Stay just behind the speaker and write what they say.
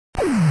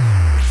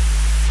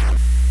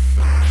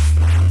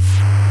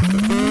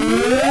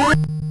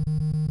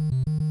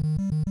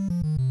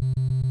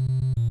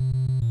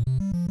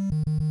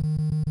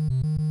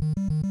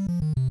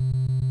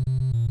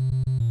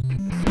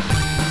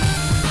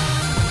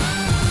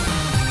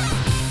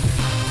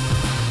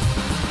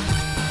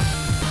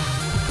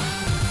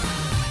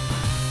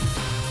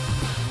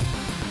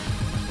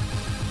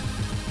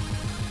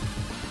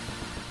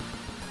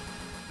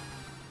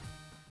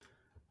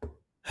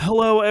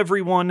Hello,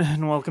 everyone,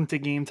 and welcome to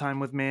Game Time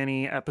with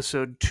Manny,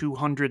 episode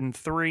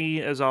 203.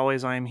 As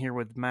always, I am here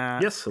with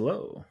Matt. Yes,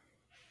 hello.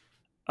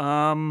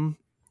 And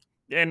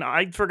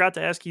I forgot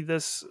to ask you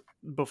this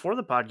before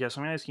the podcast.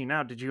 I'm going to ask you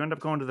now. Did you end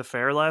up going to the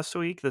fair last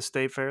week, the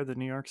state fair, the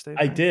New York State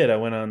I Fair? did. I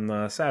went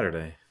on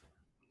Saturday.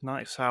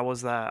 Nice. How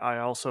was that? I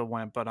also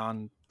went, but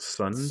on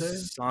Sunday?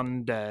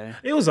 Sunday.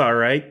 It was all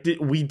right.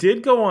 We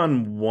did go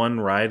on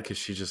one ride because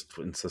she just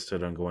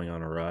insisted on going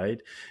on a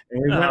ride.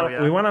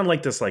 And we went on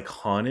like this like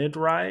haunted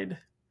ride.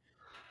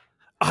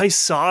 I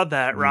saw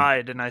that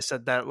ride and I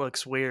said, that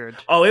looks weird.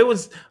 Oh, it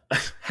was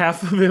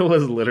half of it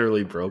was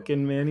literally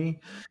broken, Manny.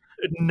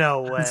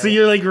 No way. So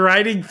you're like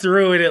riding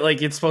through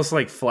it, it's supposed to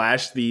like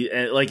flash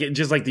it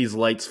just like these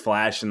lights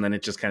flash, and then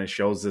it just kind of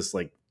shows this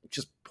like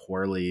just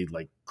poorly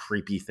like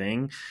creepy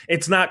thing.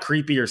 It's not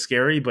creepy or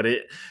scary, but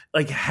it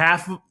like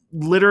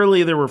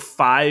literally there were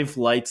 5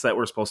 lights that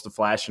were supposed to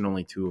flash and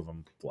only 2 of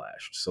them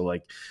flashed. So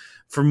like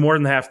for more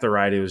than half the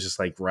ride, it was just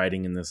like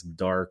riding in this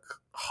dark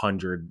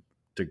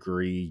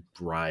 100-degree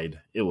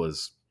ride. It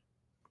was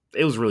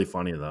really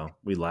funny though.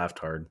 We laughed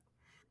hard.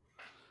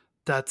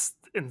 That's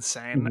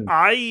insane.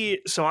 I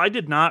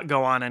did not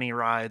go on any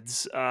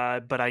rides,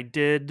 but I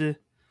did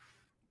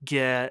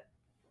get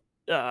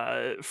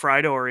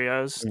fried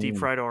Oreos, deep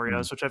fried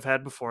Oreos, which I've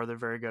had before. They're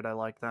very good. I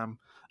like them.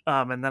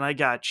 And then I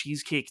got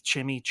cheesecake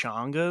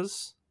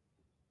chimichangas.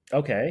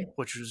 Okay.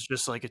 Which was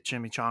just like a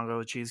chimichanga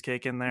with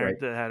cheesecake in there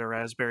that had a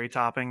raspberry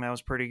topping. That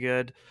was pretty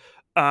good.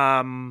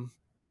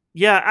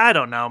 Yeah, I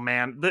don't know,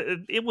 man.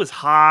 It was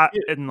hot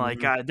and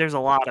like there's a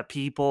lot of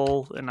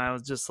people, and I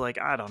was just like,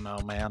 I don't know,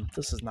 man.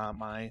 This is not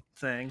my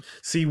thing.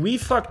 See, we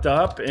fucked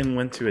up and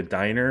went to a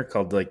diner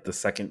called like the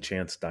Second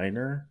Chance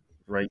Diner,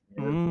 right?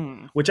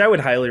 Which I would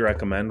highly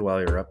recommend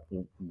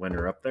when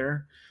you're up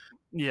there.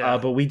 Yeah,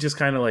 but we just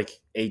kind of like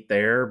ate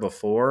there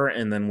before,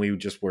 and then we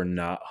just were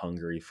not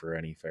hungry for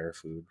any fair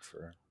food.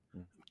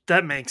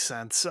 That makes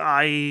sense.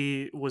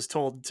 I was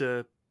told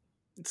to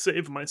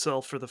save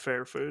myself for the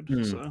fair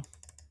food, so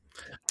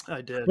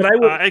I did.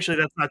 But actually,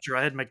 that's not true.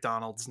 I had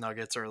McDonald's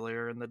nuggets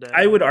earlier in the day.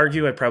 I would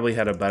argue I probably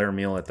had a better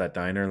meal at that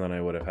diner than I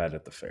would have had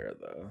at the fair,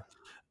 though.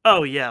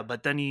 Oh yeah,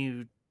 but then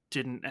you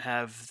didn't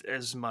have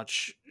as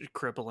much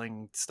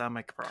crippling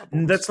stomach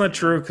problems. That's not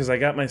true, because I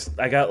got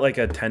like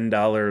a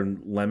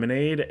 $10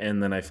 lemonade,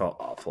 and then I felt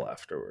awful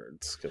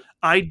afterwards.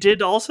 I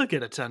did also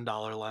get a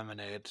 $10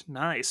 lemonade.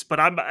 Nice, but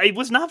it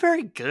was not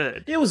very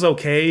good. It was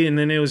okay, and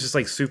then it was just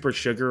like super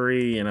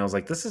sugary, and I was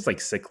like, this is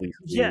like sickly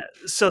sweet. Yeah,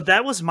 so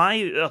that was my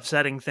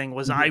upsetting thing,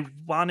 was I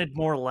wanted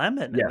more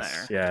lemon in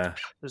there. Yeah.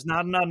 There's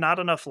not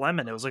enough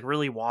lemon. It was like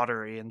really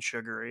watery and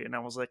sugary, and I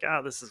was like,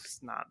 this is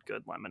not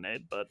good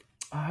lemonade, but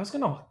I was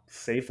going to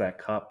save that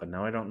cup, but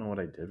now I don't know what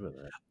I did with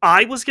it.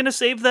 I was going to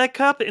save that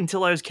cup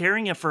until I was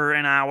carrying it for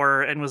an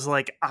hour and was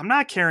like, I'm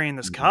not carrying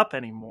this cup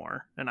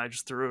anymore. And I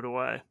just threw it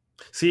away.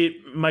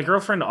 See, my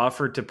girlfriend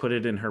offered to put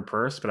it in her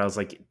purse, but I was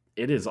like,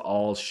 it is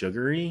all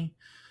sugary,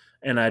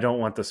 and I don't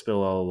want to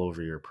spill all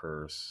over your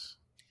purse.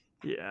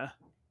 Yeah.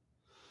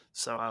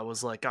 So I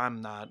was like,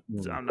 I'm not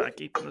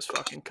keeping this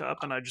fucking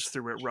cup. And I just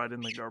threw it right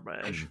in the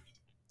garbage.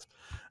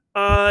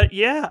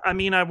 Yeah, I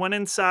mean, I went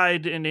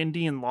inside an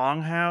Indian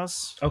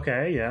longhouse.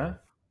 Okay, yeah.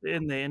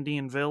 In the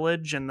Indian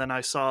village, and then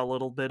I saw a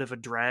little bit of a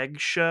drag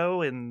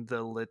show in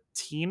the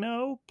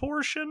Latino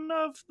portion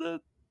of the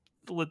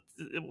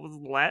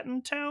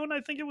Latin town, I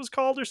think it was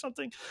called, or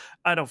something.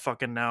 I don't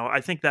fucking know.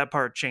 I think that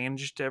part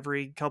changed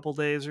every couple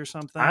days or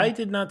something. I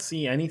did not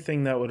see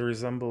anything that would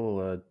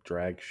resemble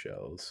drag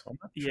shows. So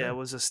yeah, it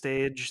was a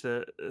stage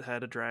that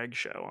had a drag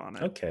show on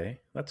it. Okay,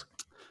 that's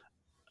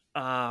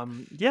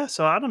yeah,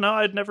 so I don't know.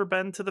 I'd never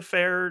been to the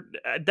fair.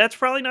 That's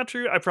probably not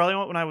true. I probably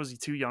went when I was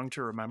too young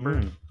to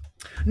remember.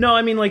 No,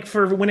 I mean, like,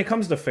 for when it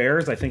comes to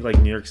fairs, I think like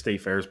New York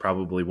State Fair is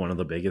probably one of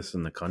the biggest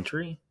in the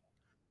country.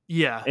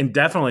 Yeah, and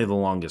definitely the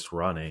longest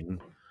running.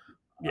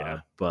 Yeah,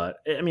 but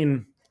I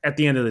mean, at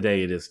the end of the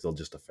day, it is still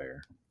just a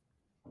fair.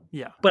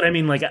 Yeah, but I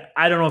mean, like,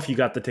 I don't know if you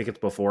got the tickets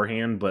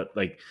beforehand, but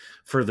like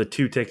for the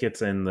 2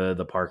 tickets and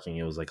the parking,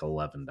 it was like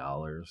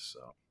 $11.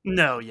 So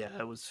no, yeah,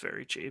 it was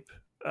very cheap.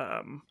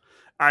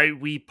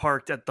 We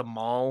parked at the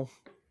mall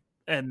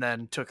and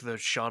then took the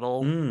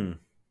shuttle,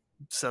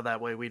 so that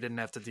way we didn't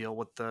have to deal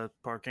with the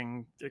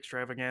parking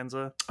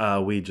extravaganza.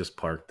 We just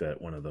parked at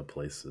one of the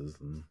places,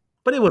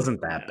 but it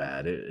wasn't that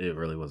bad. It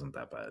really wasn't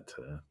that bad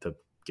to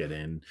get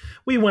in.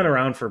 We went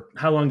around for,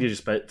 how long did you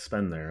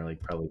spend there? Like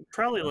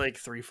probably like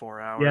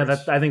 3-4 hours.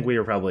 Yeah, I think we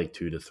were probably like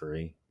 2 to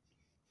 3.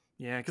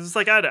 Yeah, because it's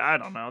like, I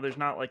don't know. There's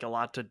not like a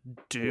lot to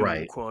do,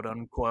 right, quote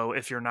unquote,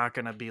 if you're not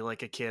going to be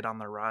like a kid on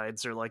the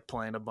rides or like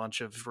playing a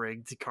bunch of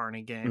rigged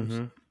Carney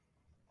games.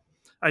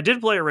 I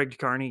did play a rigged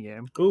Carney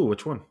game. Ooh,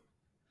 which one?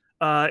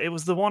 It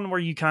was the one where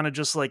you kind of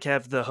just like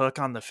have the hook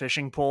on the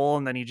fishing pole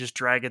and then you just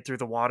drag it through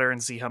the water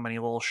and see how many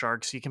little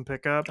sharks you can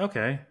pick up.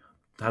 Okay.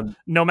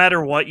 No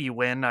matter what you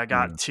win, I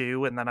got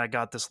 2, and then I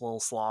got this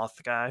little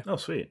sloth guy. Oh,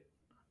 sweet.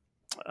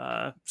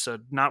 So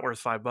not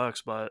worth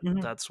 $5, but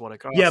that's what it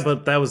cost. Yeah,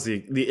 but that was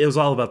it was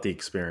all about the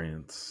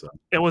experience. So.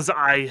 It was,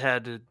 I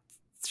had to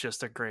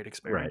just a great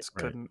experience.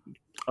 Couldn't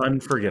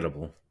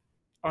unforgettable.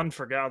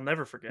 I'll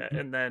never forget.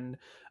 And then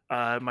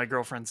my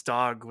girlfriend's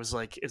dog was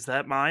like, "Is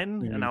that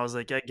mine?" And I was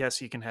like, "I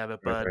guess you can have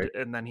it, bud."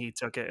 And then he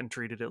took it and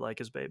treated it like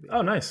his baby.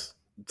 Oh, nice.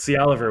 See,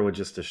 Oliver would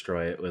just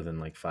destroy it within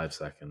like 5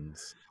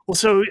 seconds. Well,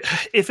 so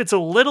if it's a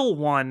little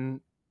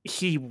one,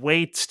 he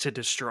waits to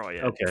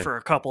destroy it for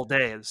a couple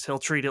days. He'll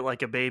treat it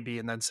like a baby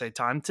and then say,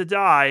 "Time to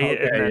die,"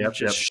 and then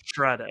just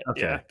shred it.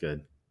 Okay,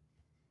 good.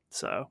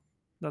 So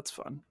that's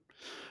fun.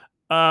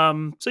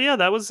 So yeah,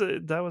 that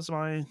was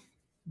my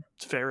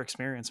fair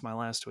experience my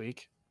last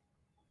week.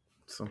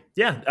 So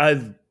yeah,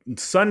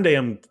 Sunday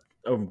I'm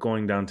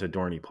going down to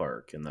Dorney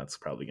Park, and that's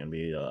probably going to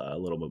be a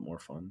little bit more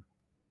fun.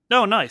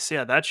 Oh, nice.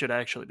 Yeah, that should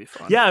actually be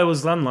fun. Yeah, I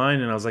was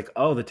online and I was like,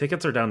 oh, the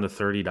tickets are down to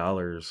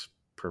 $30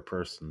 per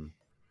person.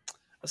 I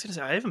was gonna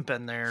say I haven't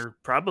been there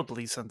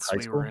probably since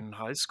we were in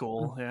high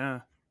school.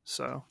 Yeah.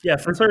 So yeah,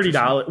 for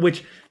 $30.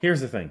 Which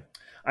here's the thing,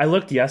 I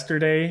looked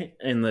yesterday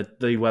and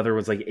the weather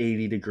was like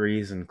 80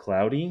 degrees and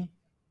cloudy.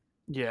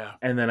 Yeah.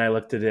 And then I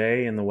looked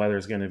today and the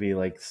weather's going to be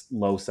like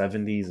low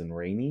 70s and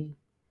rainy.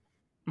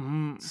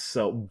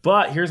 So,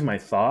 but here's my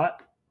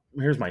thought.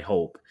 Here's my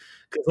hope.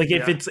 Because like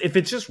if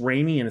it's just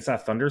rainy and it's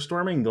not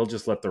thunderstorming, they'll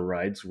just let the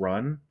rides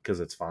run because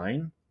it's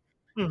fine.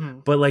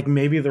 But like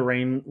maybe the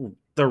rain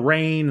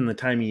and the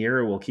time of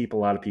year will keep a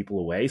lot of people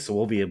away, so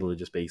we'll be able to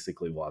just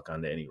basically walk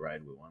onto any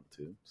ride we want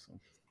to. So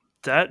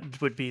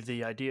that would be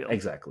the ideal.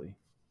 Exactly.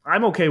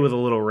 I'm okay with a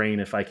little rain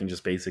if I can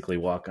just basically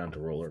walk onto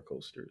roller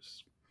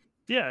coasters.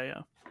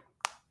 Yeah.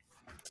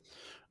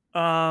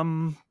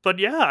 But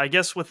yeah, I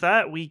guess with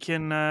that we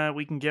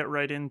can get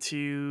right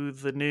into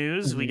the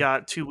news. We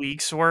got 2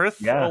 weeks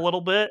worth, a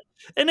little bit,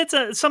 and it's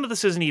some of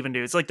this isn't even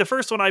news. Like the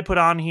first one I put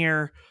on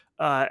here,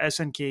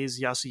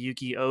 SNK's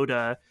Yasuyuki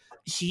Oda,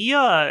 he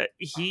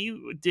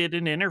did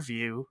an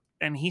interview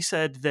and he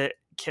said that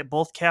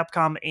both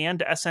Capcom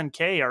and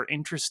SNK are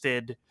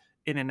interested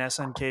in an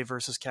SNK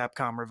versus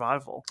Capcom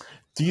revival.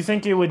 Do you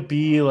think it would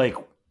be like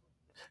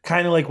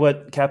kind of like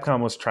what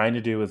Capcom was trying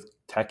to do with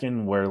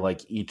Tekken, where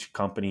like each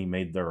company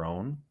made their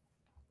own?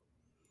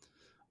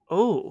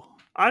 Oh,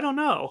 I don't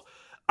know.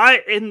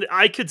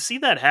 I could see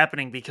that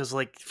happening because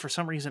like for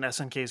some reason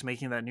SNK is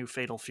making that new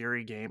Fatal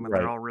Fury game and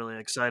they're all really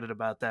excited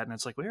about that, and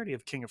it's like we already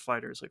have King of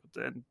Fighters, like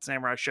and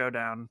Samurai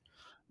Showdown.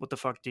 What the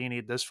fuck do you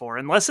need this for?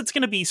 Unless it's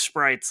going to be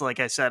sprites,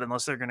 like I said,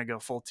 unless they're going to go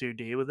full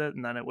 2D with it,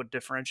 and then it would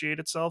differentiate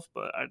itself.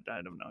 But I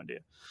have no idea.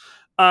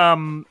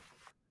 And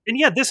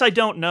yeah, this I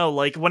don't know.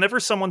 Like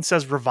whenever someone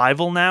says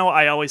revival now,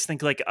 I always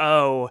think like,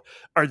 oh,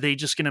 are they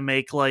just going to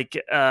make like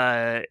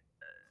up-resed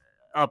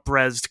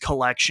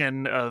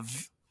collection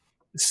of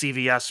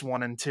CVS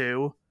 1 and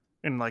 2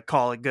 and like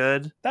call it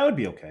good? That would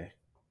be okay.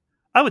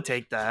 I would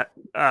take that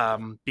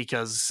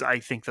because I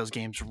think those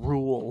games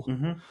rule.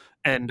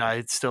 And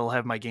I still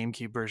have my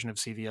GameCube version of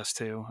CVS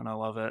 2 and I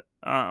love it.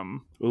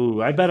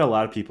 Ooh, I bet a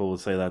lot of people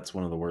would say that's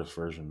one of the worst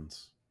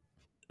versions.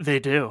 They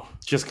do.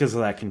 Just because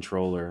of that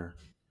controller.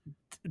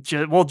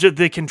 Well,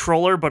 the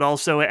controller, but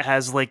also it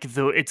has like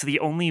it's the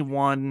only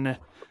one.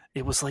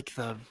 It was like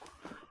the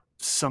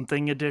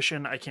something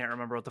edition. I can't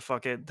remember what the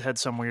fuck it had.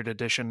 Some weird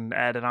edition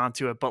added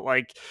onto it, but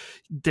like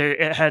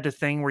it had a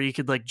thing where you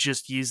could like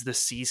just use the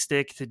C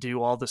stick to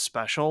do all the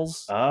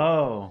specials.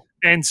 Oh,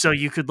 and so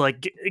you could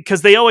like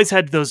because they always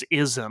had those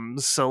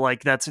isms. So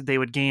like they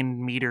would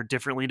gain meter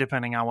differently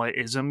depending on what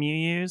ism you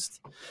used,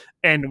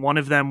 and one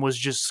of them was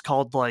just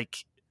called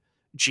like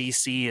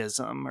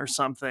GC-ism or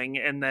something,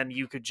 and then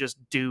you could just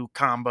do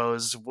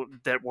combos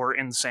that were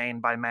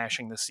insane by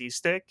mashing the C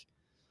stick.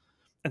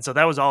 And so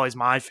that was always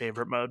my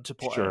favorite mode to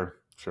play.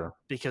 Sure.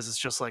 Because it's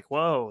just like,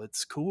 whoa,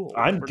 it's cool.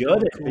 I'm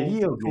good at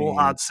video games. Cool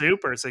hot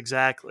supers,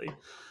 exactly.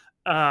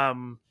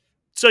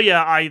 So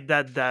yeah, I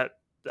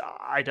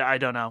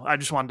don't know. I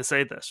just wanted to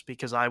say this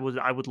because I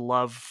would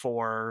love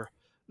for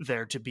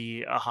there to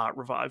be a hot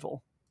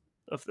revival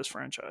of this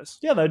franchise.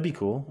 Yeah, that'd be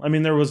cool. I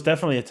mean, there was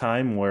definitely a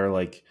time where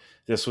like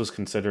this was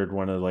considered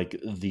one of like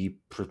the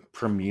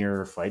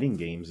premier fighting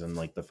games in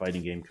like the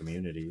fighting game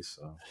community.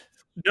 So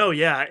no,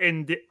 yeah,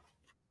 and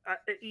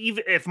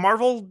even if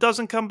Marvel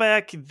doesn't come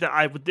back,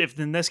 I would. If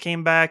then this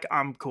came back,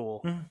 I'm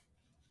cool.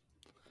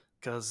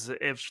 Because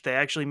if they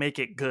actually make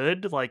it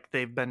good, like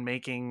they've been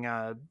making,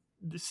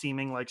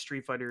 seeming like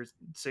Street Fighter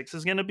 6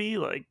 is going to be,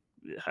 like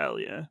hell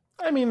yeah.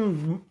 I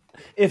mean,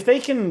 if they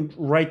can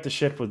right the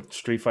ship with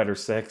Street Fighter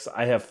 6,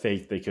 I have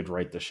faith they could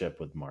right the ship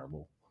with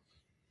Marvel.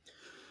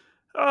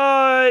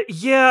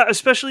 Yeah,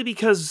 especially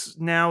because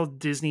now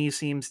Disney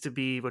seems to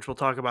be, which we'll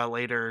talk about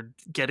later,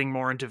 getting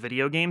more into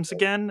video games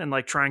again and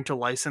like trying to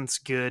license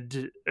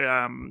good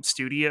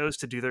studios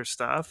to do their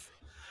stuff.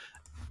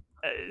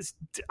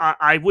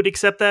 I would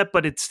accept that,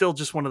 but it's still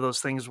just one of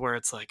those things where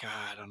it's like,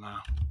 I don't know.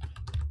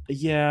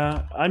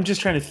 Yeah, I'm just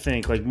trying to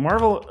think. Like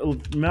Marvel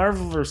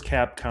vs.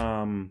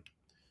 Capcom.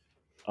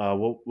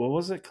 What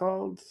was it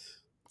called?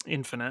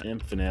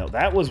 Infinite.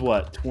 That was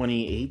what,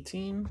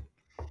 2018?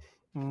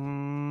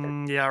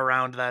 Yeah,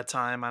 around that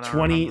time. I don't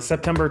remember.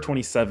 September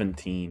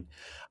 2017.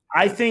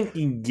 I think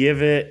you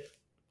give it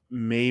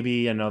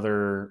maybe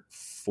another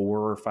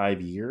 4 or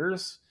 5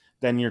 years,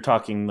 then you're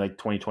talking like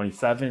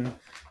 2027.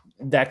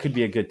 That could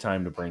be a good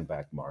time to bring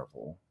back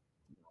Marvel.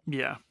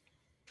 Yeah.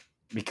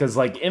 Because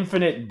like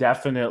Infinite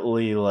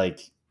definitely like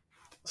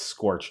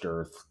scorched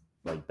earth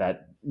like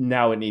that.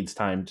 Now it needs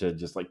time to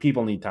just like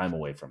people need time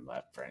away from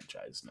that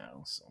franchise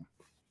now. So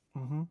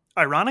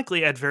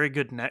Ironically, it had very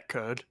good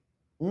netcode.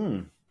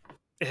 mm.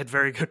 It had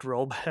very good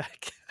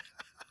rollback.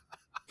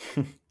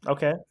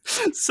 Okay.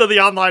 So the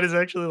online is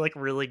actually like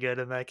really good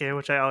in that game,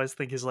 which I always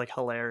think is like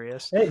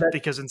hilarious. Hey,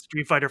 because in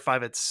Street Fighter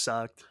V it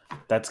sucked.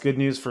 That's good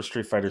news for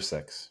Street Fighter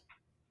 6.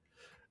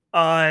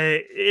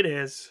 It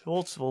is.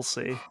 We'll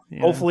see.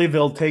 Hopefully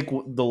they'll take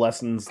the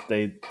lessons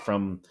they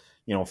from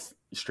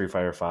Street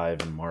Fighter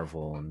 5 and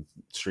Marvel, and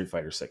Street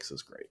Fighter 6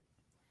 is great.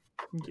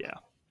 Yeah.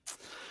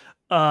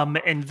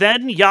 And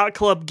then Yacht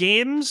Club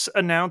Games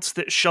announced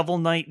that Shovel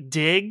Knight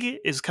Dig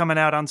is coming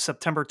out on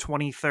September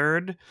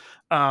 23rd.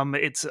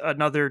 It's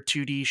another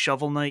 2D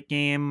Shovel Knight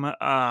game.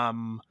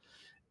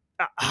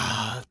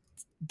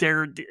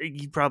 There,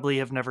 you probably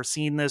have never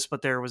seen this,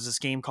 but there was this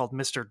game called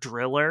Mr.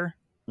 Driller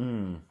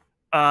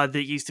that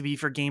used to be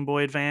for Game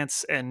Boy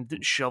Advance, and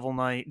Shovel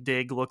Knight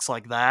Dig looks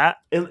like that.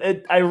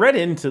 I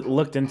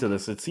looked into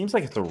this. It seems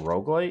like it's a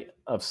roguelite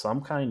of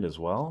some kind as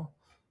well.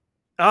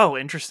 Oh,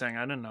 interesting.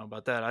 I didn't know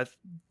about that.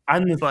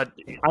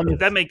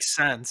 That makes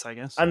sense, I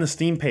guess. On the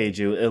Steam page,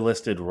 it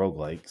listed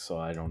roguelike, so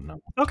I don't know.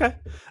 Okay.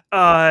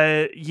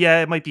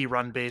 Yeah, it might be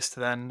run based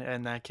then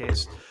in that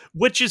case,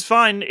 which is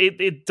fine.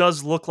 It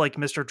does look like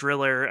Mr.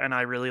 Driller, and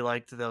I really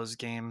liked those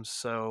games.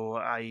 So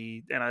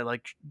I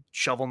like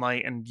Shovel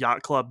Knight, and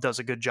Yacht Club does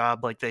a good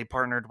job. Like they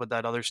partnered with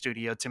that other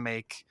studio to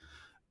make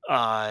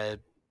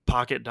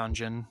Pocket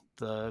Dungeon,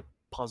 the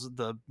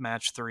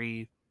match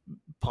 3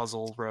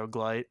 puzzle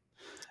roguelite.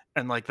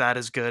 And like that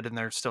is good, and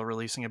they're still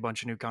releasing a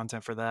bunch of new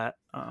content for that.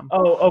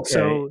 Okay.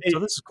 So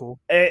this is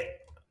cool.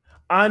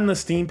 On the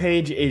Steam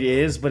page, it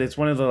is, but it's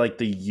one of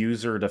the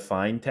user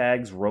defined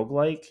tags,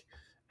 roguelike,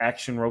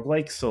 action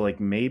roguelike. So like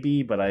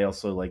maybe, but I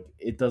also like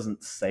it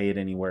doesn't say it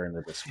anywhere in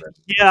the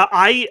description. Yeah,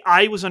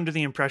 I was under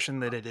the impression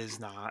that it is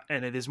not,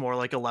 and it is more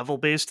like a level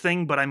based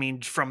thing. But I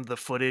mean, from the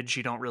footage,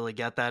 you don't really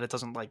get that. It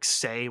doesn't like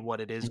say what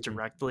it is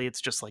directly.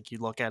 It's just like you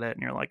look at it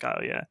and you're like, oh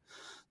yeah,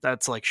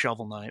 that's like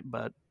Shovel Knight,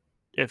 but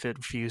if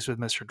it fused with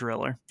Mr.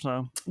 Driller.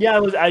 So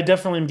yeah, I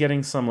definitely am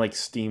getting some like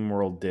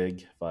SteamWorld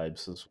Dig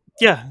vibes as well.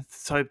 Yeah,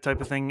 type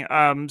of thing.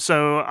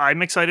 So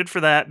I'm excited for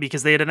that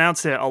because they had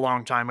announced it a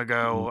long time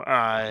ago,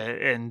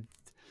 and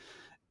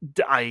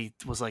I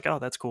was like, oh,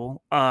 that's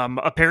cool.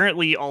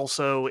 Apparently,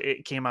 also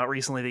it came out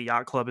recently that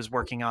Yacht Club is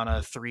working on a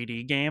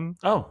 3D game.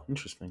 Oh,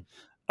 interesting.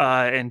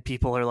 And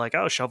people are like,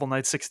 oh, Shovel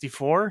Knight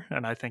 64,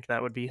 and I think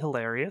that would be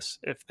hilarious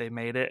if they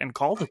made it and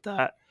called it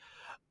that.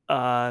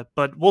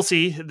 But we'll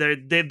see.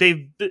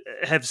 They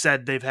have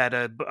said they've had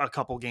a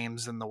couple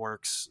games in the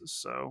works,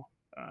 so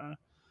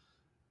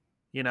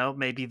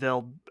maybe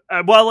they'll.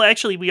 Well,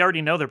 actually, we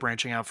already know they're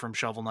branching out from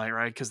Shovel Knight,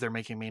 right? Because they're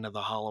making Mina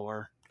the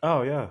Hollower.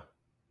 Oh yeah.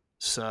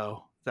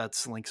 So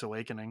that's Link's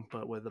Awakening,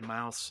 but with a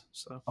mouse.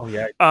 So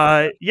yeah.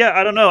 Yeah,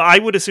 I don't know. I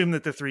would assume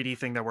that the 3D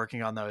thing they're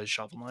working on though is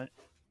Shovel Knight.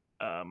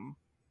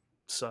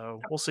 So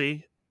we'll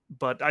see.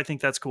 But I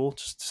think that's cool.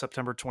 Just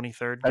September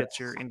 23rd. Get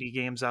your indie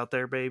games out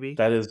there, baby.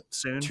 That is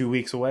soon. 2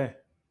 weeks away.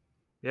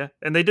 Yeah.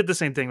 And they did the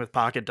same thing with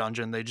Pocket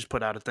Dungeon. They just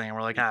put out a thing and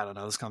we're like, I don't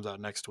know, this comes out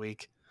next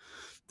week.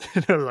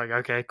 And I was like,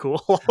 okay,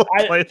 cool. I'll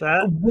play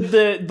that. With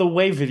the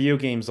way video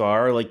games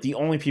are, like the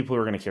only people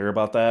who are going to care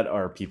about that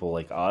are people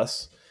like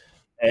us.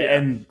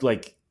 And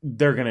like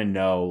they're going to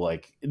know,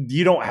 like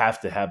you don't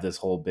have to have this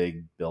whole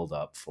big build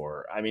up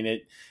for. I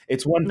mean,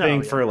 it's one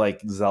thing for like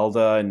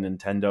Zelda and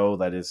Nintendo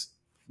that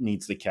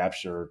needs to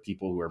capture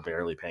people who are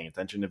barely paying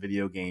attention to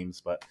video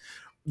games, but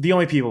the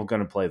only people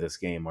going to play this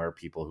game are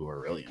people who are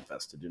really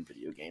invested in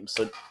video games,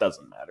 so it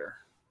doesn't matter.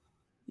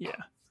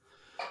 Yeah.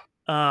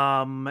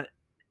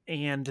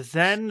 And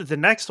then the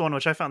next one,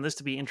 which I found this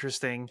to be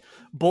interesting,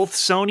 both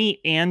Sony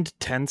and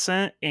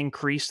Tencent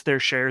increased their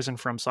shares in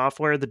From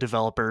Software, the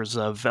developers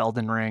of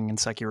Elden Ring and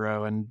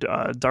Sekiro and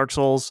Dark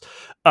Souls.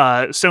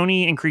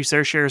 Sony increased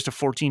their shares to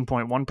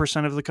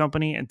 14.1% of the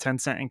company, and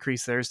Tencent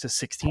increased theirs to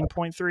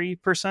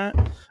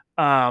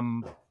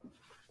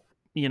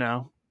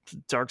 16.3%.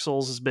 Dark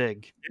Souls is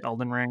big,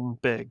 Elden Ring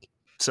big.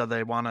 So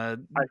they want to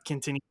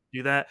continue to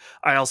do that.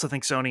 I also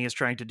think Sony is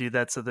trying to do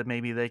that so that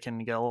maybe they can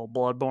get a little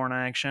Bloodborne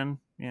action,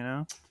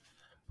 Yeah,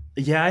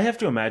 I have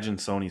to imagine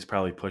Sony's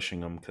probably pushing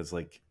them because,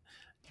 like,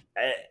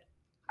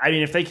 I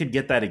mean, if they could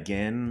get that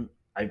again,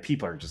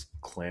 people are just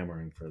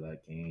clamoring for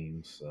that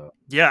game. So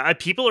yeah,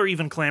 people are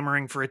even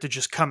clamoring for it to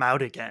just come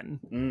out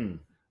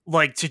again.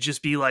 Like to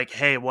just be like,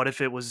 hey, what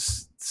if it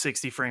was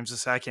 60 frames a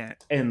second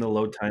and the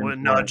load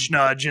time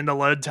nudge and the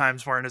load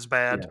times weren't as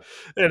bad.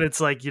 And it's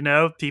like,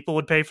 people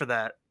would pay for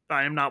that.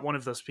 I am not one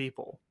of those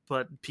people,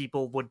 but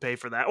people would pay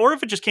for that. Or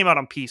if it just came out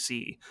on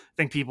PC, I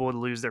think people would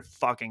lose their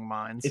fucking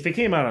minds. If it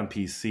came out on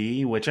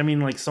PC, which I mean,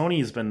 like Sony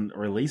has been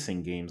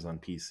releasing games on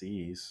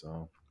PC,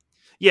 so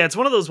yeah, it's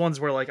one of those ones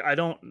where like I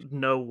don't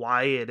know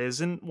why it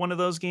isn't one of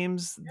those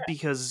games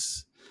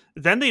because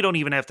then they don't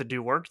even have to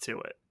do work to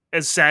it.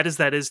 As sad as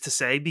that is to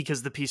say,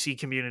 because the PC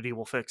community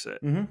will fix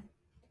it. Mm-hmm.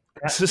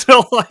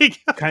 So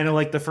like, kind of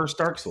like the first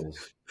Dark Souls.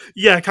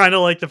 Yeah, kind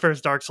of like the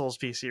first Dark Souls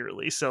PC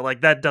release. So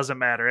like that doesn't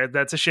matter.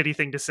 That's a shitty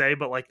thing to say,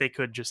 but like they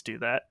could just do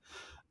that.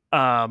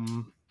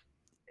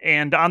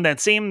 And on that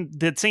same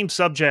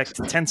subject,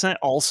 Tencent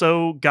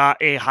also got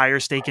a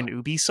higher stake in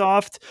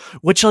Ubisoft,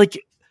 which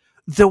like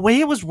the way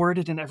it was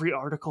worded in every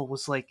article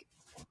was like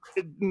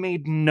it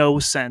made no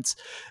sense.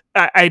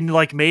 I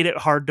like made it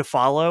hard to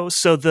follow.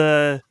 So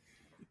the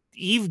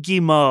Yves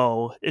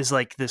Guillemot is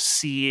like the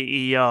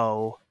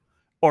CEO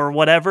or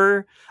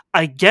whatever.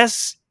 I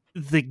guess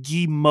the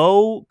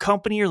Guillemot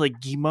company or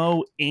like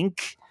Guillemot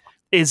Inc.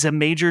 is a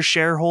major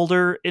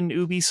shareholder in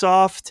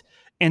Ubisoft,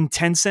 and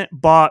Tencent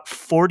bought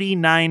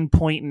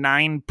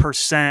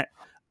 49.9%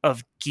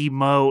 of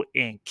Guillemot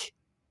Inc.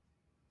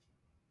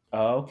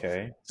 Oh,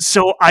 okay.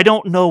 So I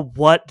don't know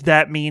what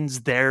that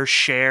means their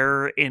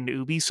share in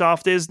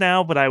Ubisoft is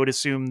now, but I would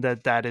assume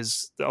that that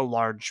is a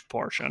large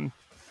portion.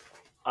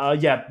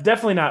 Yeah,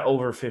 definitely not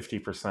over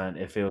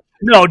 50%. If it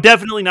No,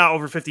 definitely not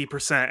over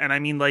 50%. And I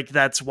mean, like,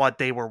 that's what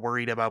they were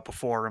worried about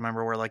before.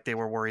 Remember, where like they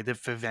were worried that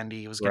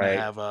Vivendi was going to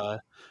have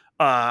a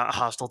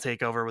hostile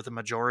takeover with a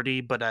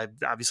majority. But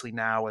obviously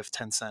now, if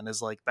Tencent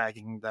is like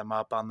backing them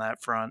up on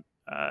that front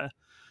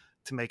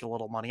to make a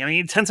little money, I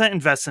mean, Tencent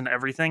invests in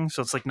everything,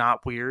 so it's like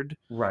not weird,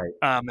 right?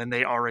 And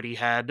they already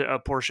had a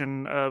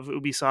portion of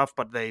Ubisoft,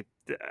 but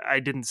I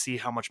didn't see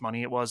how much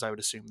money it was. I would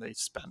assume they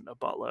spent a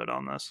buttload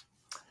on this.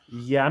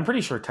 Yeah, I'm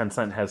pretty sure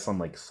Tencent has some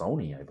like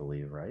Sony, I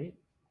believe, right?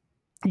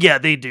 Yeah,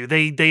 they do.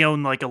 They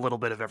own like a little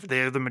bit of everything.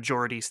 They're the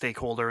majority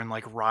stakeholder in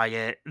like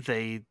Riot.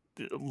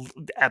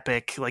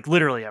 Epic, like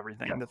literally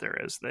everything that there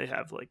is. They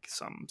have like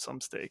some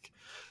stake.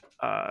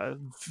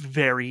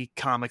 Very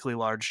comically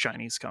large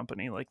Chinese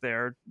company. Like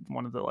they're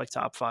one of the like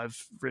top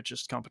 5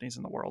 richest companies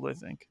in the world, I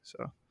think.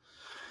 So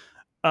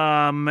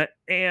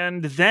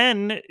and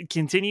then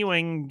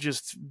continuing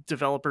just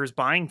developers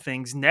buying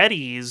things,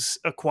 NetEase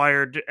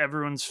acquired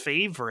everyone's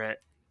favorite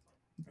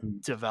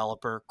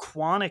developer,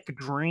 Quantic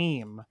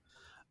Dream.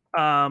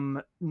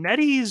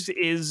 NetEase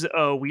is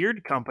a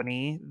weird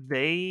company.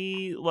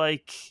 They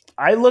like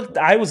I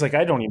was like,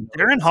 I don't even know.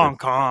 They're in Hong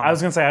Kong. I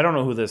was gonna say I don't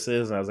know who this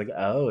is, and I was like,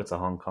 oh, it's a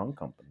Hong Kong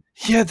company.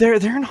 Yeah, they're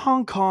in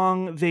Hong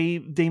Kong.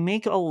 They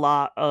make a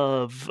lot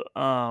of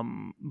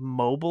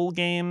mobile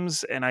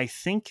games, and I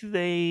think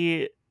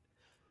they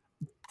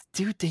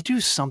do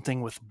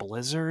something with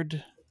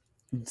Blizzard.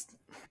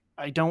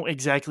 I don't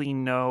exactly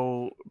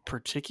know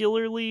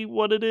particularly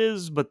what it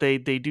is, but they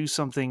do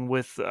something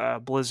with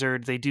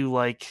Blizzard. They do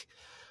like,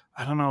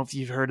 I don't know if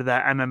you've heard of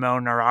that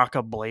MMO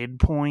Naraka Blade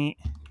Point.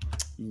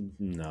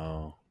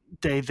 No.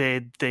 They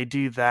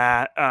do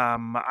that.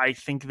 I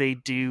think they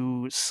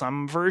do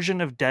some version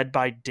of Dead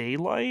by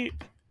Daylight.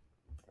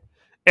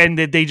 And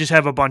they just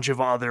have a bunch of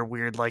other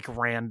weird, like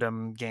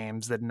random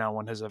games that no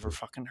one has ever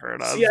fucking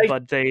heard of.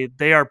 But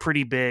they are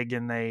pretty big,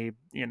 and they,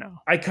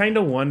 I kind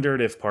of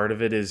wondered if part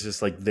of it is just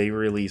like they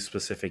release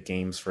specific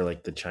games for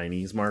like the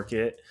Chinese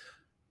market,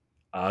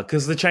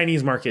 because the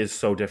Chinese market is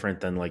so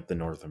different than like the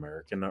North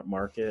American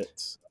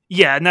markets.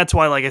 Yeah, and that's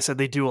why, like I said,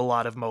 they do a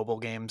lot of mobile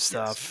game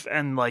stuff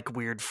and like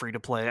weird free to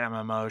play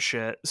MMO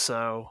shit.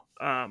 So,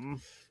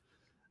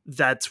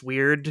 that's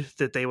weird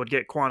that they would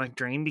get Quantic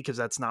Dream because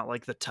that's not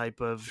like the type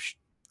of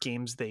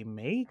games they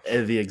make.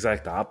 The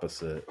exact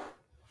opposite.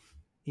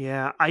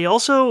 Yeah,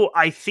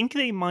 I think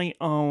they might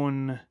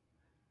own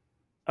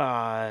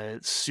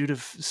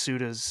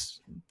Suda's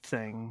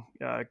thing,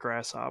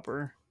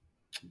 Grasshopper.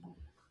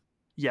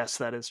 Yes,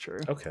 that is true.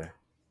 Okay.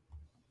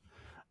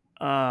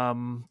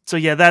 So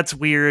yeah, that's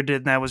weird,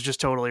 and that was just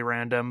totally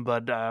random,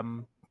 but good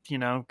on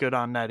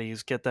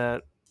NetEase. Get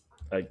that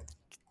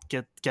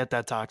get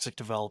that toxic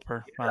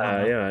developer.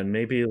 Yeah, and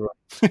maybe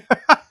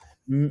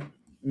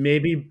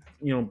maybe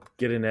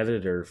get an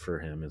editor for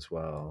him as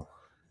well.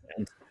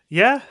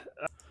 Yeah.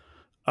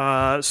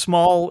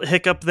 Small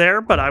hiccup there,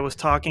 but I was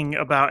talking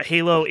about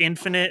Halo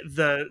Infinite.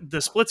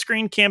 The split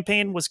screen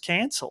campaign was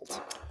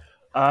canceled.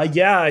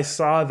 Yeah, I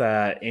saw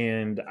that,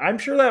 and I'm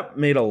sure that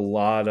made a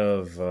lot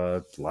of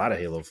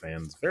Halo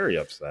fans very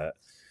upset.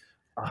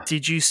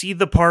 Did you see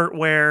the part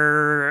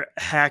where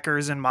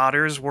hackers and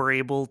modders were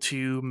able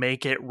to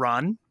make it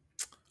run?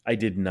 I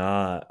did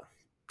not.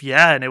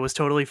 Yeah, and it was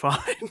totally fine.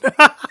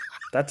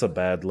 That's a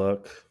bad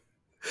look.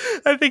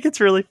 I think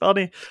it's really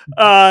funny.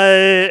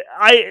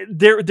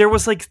 There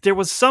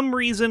was some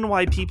reason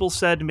why people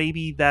said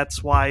maybe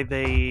that's why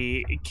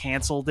they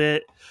canceled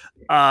it.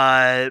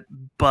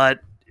 But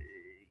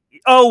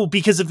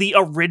because of the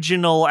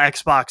original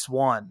Xbox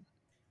One.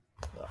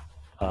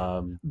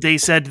 They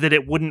said that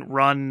it wouldn't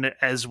run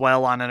as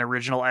well on an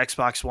original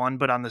Xbox One,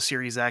 but on the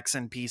Series X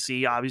and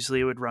PC,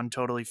 obviously it would run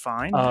totally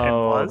fine.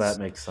 Oh, that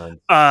makes sense.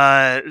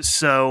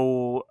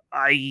 So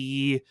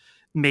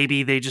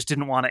maybe they just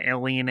didn't want to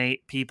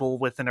alienate people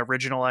with an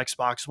original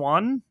Xbox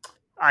One.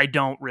 I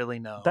don't really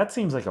know. That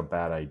seems like a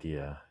bad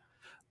idea.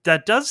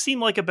 that does seem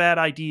like a bad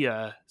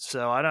idea.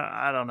 So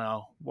I don't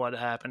know what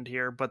happened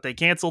here, but they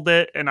canceled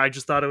it, and I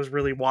just thought it was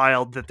really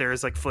wild that there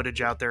is like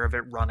footage out there of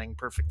it running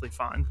perfectly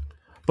fine.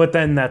 But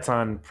then that's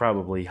on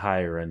probably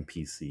higher end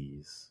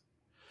PCs.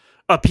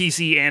 A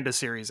PC and a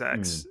Series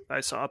X.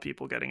 I saw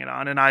people getting it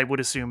on, and I would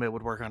assume it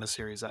would work on a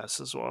Series S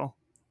as well.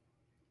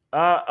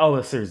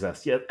 The Series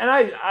S, yeah, and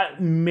I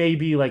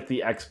maybe like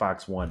the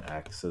Xbox One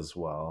X as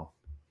well.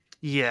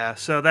 Yeah,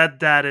 so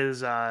that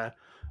is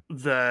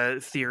the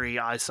theory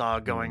I saw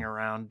going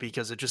around,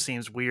 because it just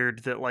seems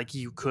weird that like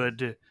you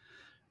could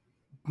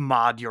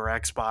mod your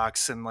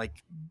Xbox and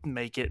like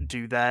make it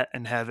do that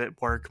and have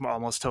it work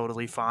almost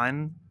totally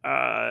fine.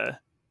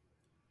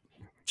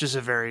 Just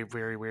a very,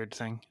 very weird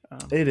thing.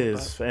 It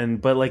is,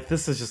 but like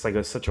this is just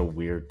like such a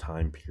weird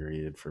time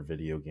period for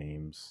video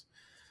games.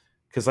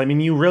 Because I mean,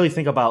 you really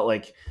think about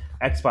like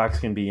Xbox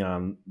can be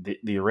on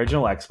the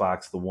original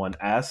Xbox, the One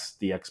S,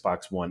 the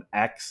Xbox One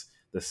X,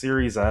 the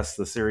Series S,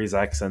 the Series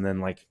X, and then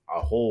like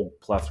a whole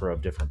plethora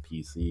of different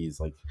PCs.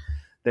 Like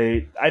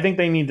I think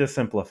they need to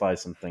simplify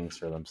some things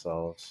for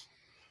themselves.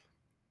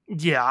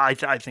 Yeah,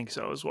 I think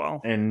so as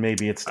well. And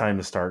maybe it's time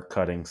to start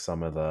cutting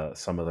some of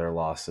their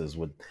losses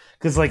with,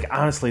 because like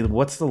honestly,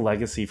 what's the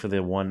legacy for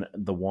the one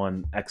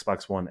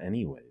Xbox One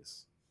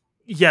anyways?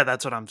 Yeah,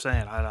 that's what I'm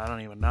saying. I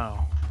don't even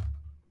know.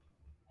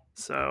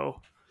 So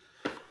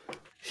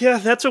yeah,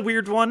 that's a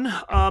weird one.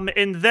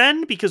 And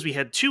then because we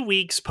had 2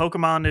 weeks,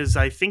 Pokemon is,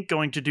 I think,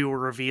 going to do a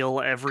reveal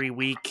every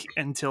week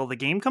until the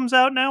game comes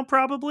out now,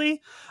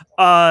 probably.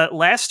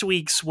 Last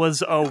week's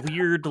was a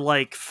weird,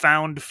 like,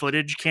 found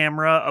footage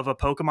camera of a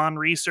Pokemon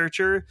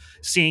researcher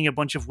seeing a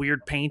bunch of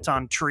weird paint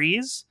on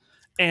trees.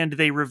 And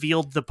they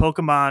revealed the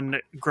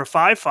Pokemon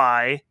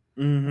Grafify,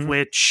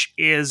 which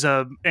is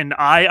an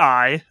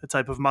eye, a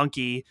type of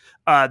monkey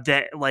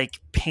that like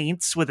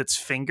paints with its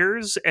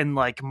fingers and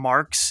like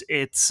marks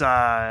its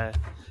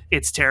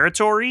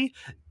territory.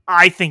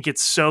 I think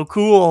it's so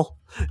cool,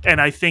 and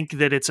I think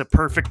that it's a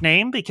perfect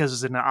name because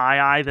it's an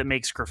eye that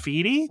makes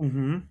graffiti,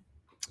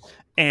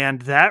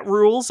 and that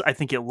rules. I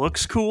think it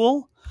looks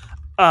cool.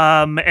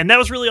 And that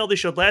was really all they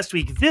showed last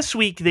week. This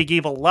week, they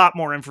gave a lot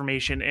more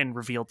information and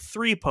revealed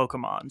 3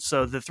 Pokemon.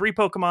 So the 3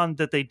 Pokemon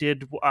that they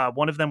did,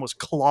 one of them was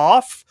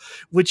Klawf,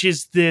 which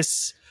is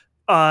this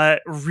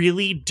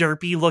really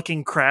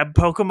derpy-looking crab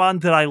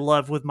Pokemon that I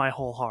love with my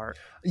whole heart.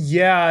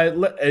 Yeah,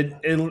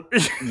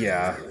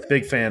 yeah,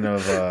 big fan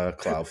of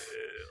Klawf.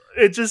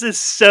 It just is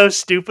so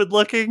stupid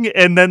looking,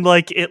 and then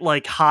like it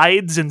like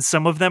hides, and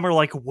some of them are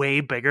like way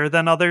bigger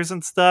than others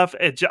and stuff.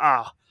 It's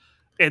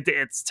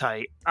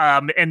tight.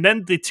 And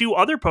then the 2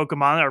 other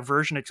Pokemon are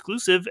version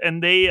exclusive,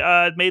 and they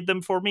made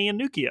them for me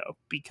and Nukio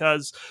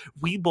because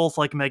we both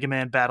like Mega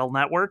Man Battle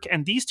Network,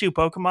 and these 2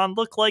 Pokemon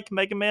look like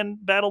Mega Man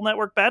Battle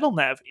Network Battle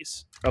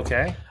Navis.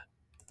 Okay.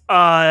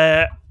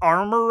 Armoroge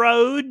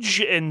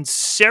and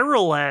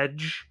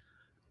Ceruledge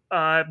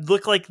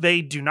look like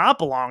they do not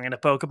belong in a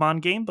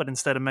Pokemon game, but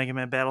instead a Mega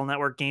Man Battle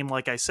Network game,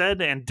 like I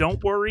said. And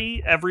don't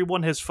worry,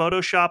 everyone has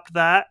photoshopped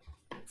that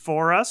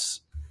for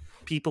us.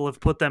 People have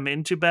put them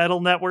into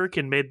Battle Network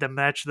and made them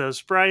match those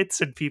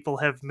sprites, and people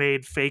have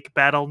made fake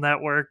Battle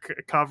Network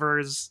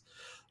covers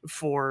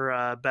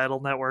for Battle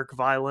Network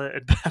Violet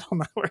and Battle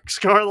Network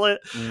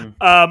Scarlet.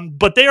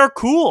 But they are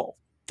cool.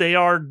 They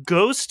are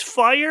Ghost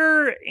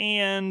Fire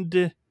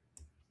and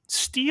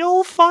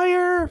Steel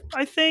Fire,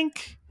 I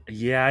think.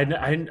 Yeah,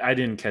 I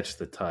didn't catch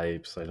the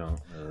types. I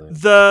don't really.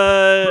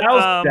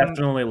 The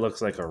definitely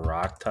looks like a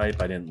rock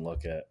type. I didn't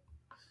look at.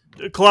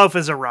 Klawf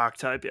is a rock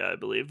type, yeah, I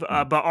believe.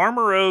 But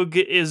Armoroge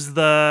is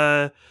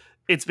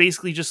it's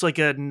basically just like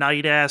a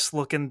night-ass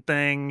looking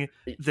thing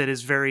that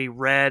is very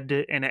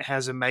red, and it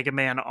has a Mega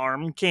Man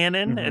arm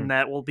cannon, and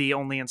that will be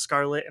only in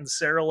Scarlet. And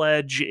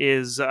Ceruledge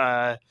is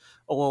a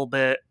little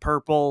bit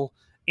purple,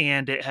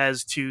 and it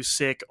has 2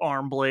 sick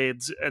arm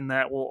blades, and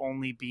that will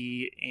only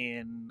be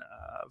in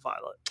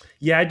Violet.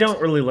 Yeah, I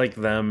don't really like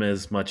them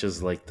as much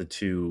as like the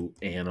 2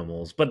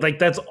 animals, but like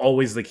that's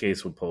always the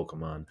case with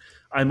Pokemon.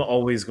 I'm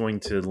always going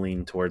to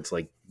lean towards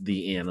like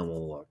the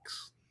animal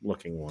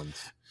looking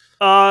ones.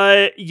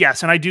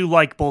 Yes, and I do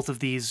like both of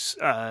these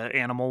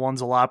animal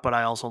ones a lot, but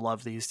I also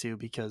love these 2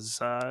 because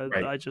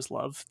I just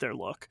love their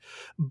look.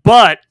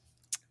 But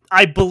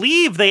I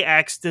believe they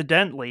I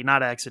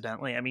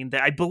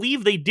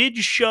believe they did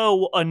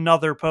show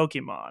another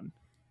Pokemon,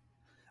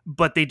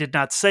 but they did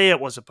not say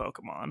it was a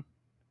Pokemon.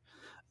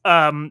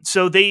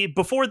 So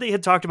before they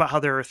had talked about how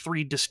there are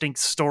 3 distinct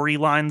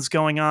storylines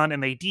going on,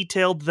 and they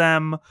detailed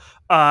them.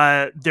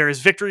 There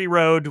is Victory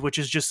Road, which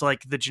is just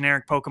like the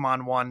generic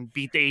Pokemon one: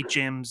 beat the 8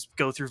 gyms,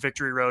 go through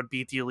Victory Road,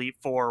 beat the Elite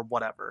Four,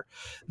 whatever.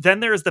 Then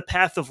there is the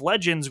Path of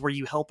Legends, where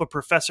you help a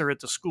professor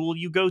at the school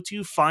you go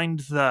to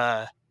find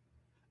the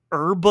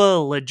Herba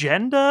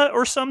Legenda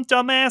or some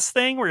dumbass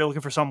thing where you're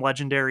looking for some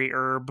legendary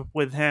herb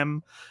with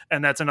him,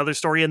 and that's another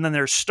story. And then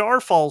there's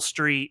Starfall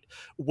Street,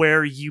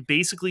 where you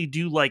basically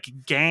do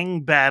like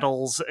gang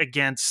battles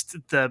against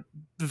the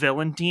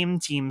villain team,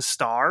 Team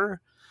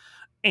Star.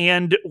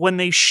 And when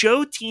they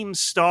show Team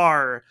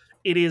Star,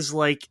 it is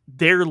like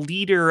their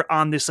leader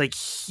on this like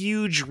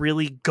huge,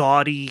 really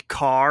gaudy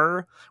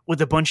car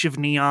with a bunch of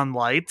neon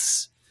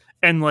lights.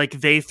 And like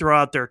they throw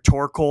out their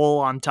Torkoal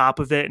on top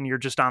of it, and you're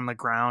just on the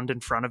ground in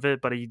front of it,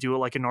 but you do it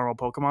like a normal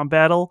Pokemon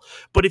battle.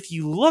 But if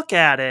you look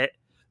at it,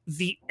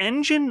 the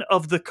engine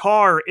of the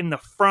car in the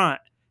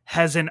front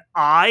has an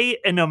eye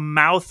and a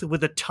mouth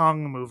with a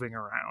tongue moving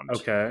around.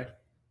 Okay.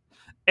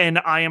 And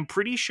I am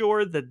pretty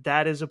sure that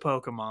that is a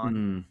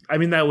Pokemon. I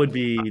mean, that would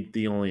be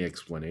the only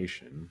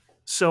explanation.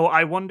 So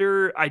I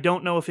wonder, I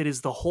don't know if it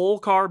is the whole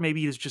car,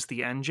 maybe it's just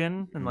the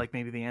engine, and like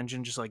maybe the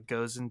engine just like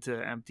goes into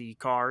empty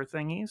car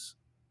thingies.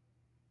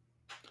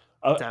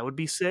 That would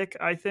be sick,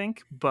 I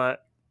think, but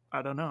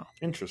I don't know.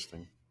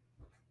 Interesting.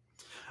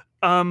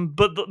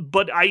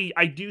 But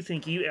I do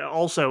think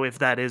also, if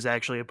that is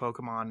actually a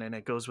Pokemon and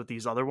it goes with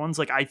these other ones,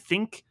 like I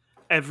think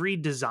every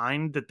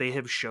design that they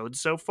have showed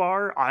so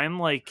far, I'm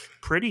like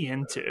pretty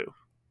into.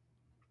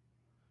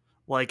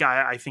 Like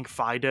I think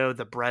Fido,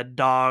 the bread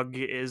dog,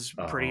 is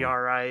pretty all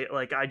right.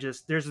 Like I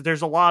just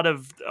there's a lot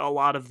of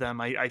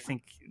them. I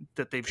think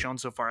that they've shown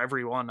so far.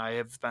 Everyone I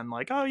have been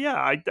like, oh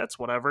yeah, that's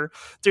whatever.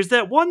 There's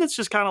that one that's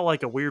just kind of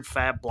like a weird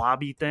fat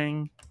blobby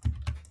thing.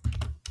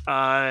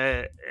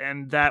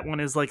 And that one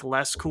is like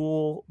less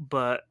cool,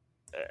 but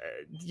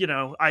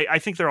I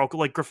think they're all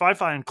cool. Like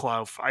Grafify and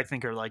Klawf, I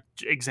think are like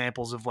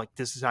examples of like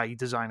this is how you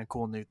design a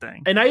cool new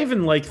thing. And I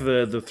even like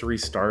the 3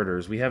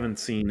 starters. We haven't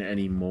seen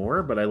any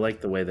more, but I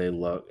like the way they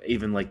look.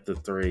 Even like the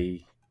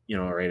 3,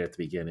 right at the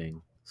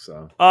beginning.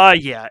 So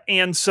yeah,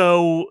 and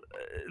so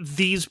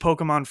these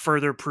Pokemon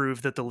further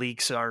prove that the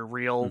leaks are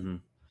real. Mm-hmm.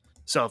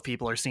 So if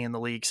people are seeing the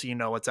leaks,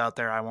 what's out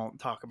there. I won't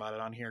talk about it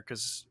on here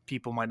because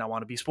people might not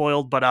want to be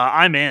spoiled. But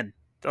I'm in.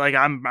 Like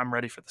I'm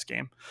ready for this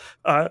game.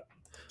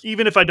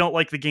 Even if I don't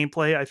like the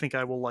gameplay, I think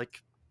I will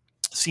like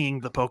seeing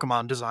the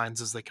Pokemon designs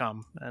as they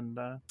come. And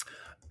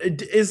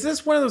is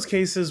this one of those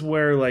cases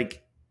where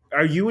like,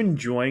 are you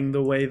enjoying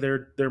the way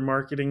they're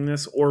marketing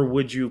this, or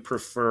would you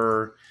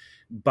prefer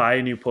buy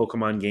a new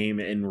Pokemon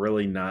game and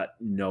really not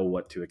know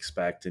what to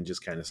expect and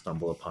just kind of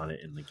stumble upon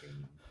it in the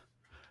game?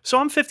 So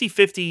I'm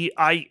 50-50.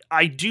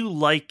 I do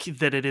like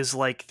that it is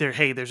like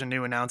there's a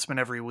new announcement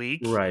every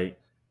week. Right.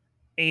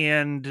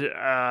 And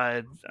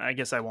I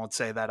guess I won't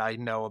say that I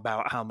know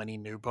about how many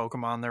new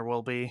Pokemon there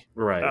will be.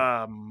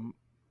 Right.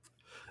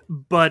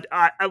 But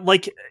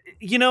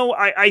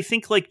I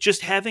think like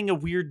just having a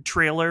weird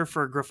trailer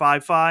for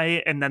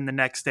Grafify and then the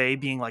next day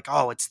being like,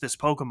 oh, it's this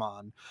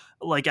Pokemon.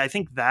 Like, I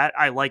think that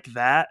I like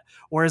that.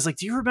 Whereas like,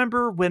 do you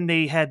remember when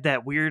they had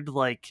that weird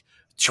like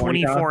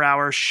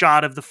 24-hour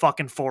shot of the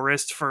fucking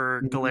forest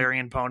for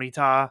Galarian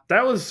Ponyta?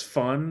 That was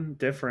fun,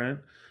 different.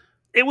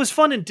 It was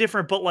fun and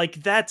different, but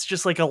like that's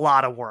just like a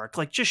lot of work.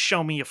 Like just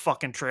show me a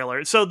fucking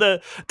trailer. So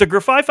the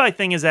Grafify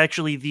thing is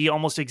actually the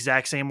almost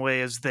exact same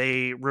way as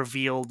they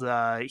revealed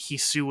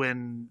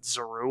Hisuian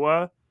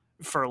Zorua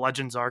for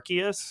Legends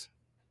Arceus.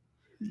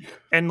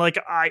 And like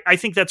I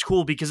think that's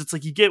cool because it's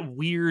like you get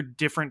weird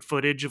different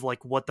footage of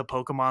like what the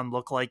Pokemon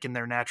look like in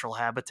their natural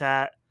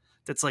habitat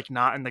that's like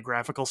not in the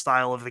graphical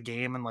style of the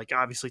game, and like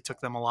obviously took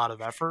them a lot of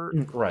effort.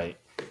 Right.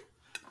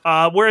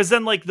 Whereas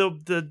then like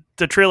the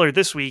trailer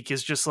this week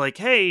is just like,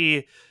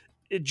 hey,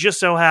 it just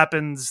so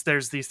happens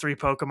there's these 3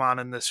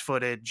 Pokemon in this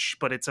footage,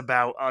 but it's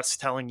about us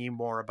telling you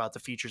more about the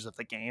features of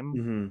the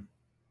game.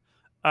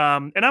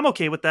 Mm-hmm. And I'm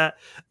okay with that.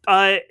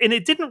 And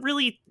it didn't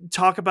really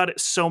talk about it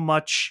so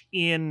much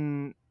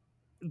in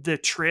the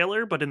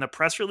trailer, but in the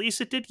press release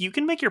it did. You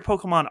can make your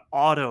Pokemon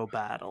auto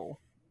battle.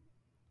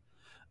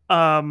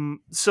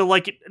 So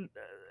like,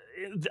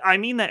 I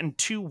mean that in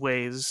 2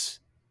 ways.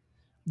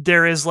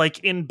 There is like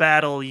in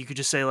battle, you could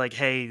just say like,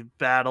 hey,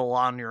 battle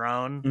on your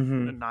own,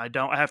 and I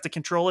don't have to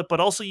control it. But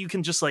also you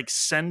can just like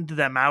send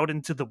them out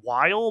into the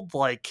wild,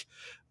 like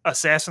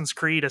Assassin's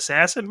Creed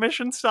assassin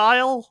mission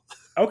style.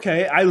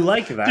 Okay, I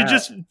like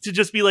that. to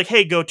just be like,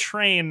 hey, go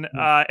train.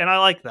 And I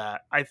like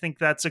that. I think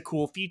that's a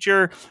cool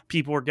feature.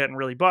 People were getting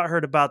really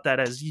butthurt about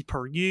that as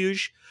per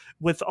usual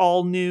with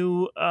all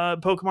new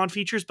Pokemon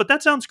features, but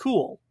that sounds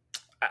cool.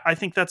 I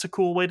think that's a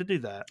cool way to do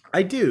that.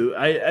 I do.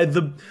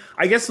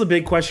 I guess the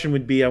big question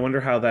would be, I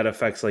wonder how that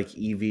affects like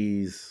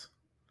EVs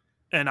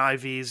and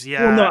IVs.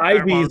 Yeah, well, no,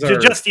 IVs are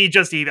just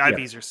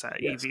IVs are set.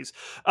 Yes. EVs.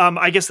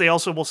 I guess they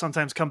also will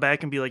sometimes come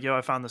back and be like, "Yo,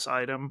 I found this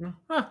item."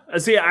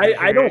 See,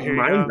 I don't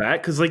mind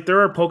that because like there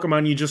are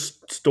Pokemon you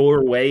just store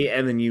away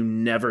and then you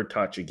never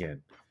touch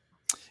again.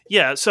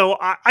 Yeah, so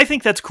I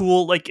think that's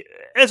cool. Like,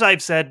 as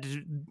I've said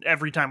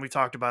every time we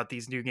talked about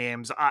these new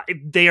games,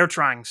 they are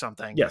trying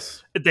something.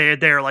 Yes.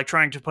 They're like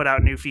trying to put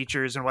out new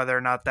features, and whether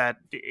or not that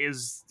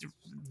is,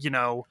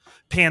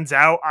 pans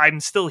out,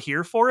 I'm still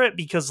here for it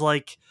because,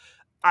 like,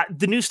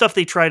 the new stuff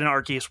they tried in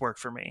Arceus worked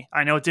for me.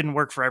 I know it didn't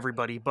work for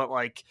everybody, but,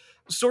 like,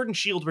 Sword and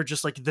Shield were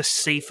just, like, the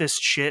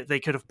safest shit they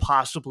could have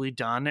possibly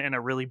done in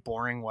a really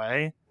boring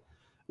way.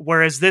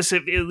 Whereas this,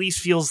 it at least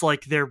feels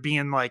like they're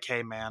being like,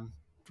 hey, man,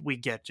 we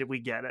get it.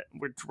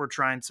 We're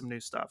trying some new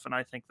stuff, and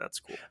I think that's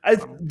cool.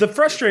 The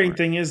frustrating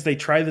thing is they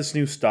try this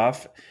new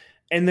stuff,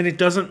 And then it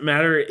doesn't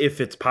matter if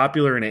it's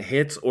popular and it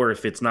hits or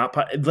if it's not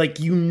like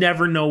you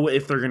never know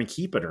if they're going to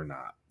keep it or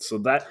not.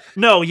 So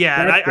No,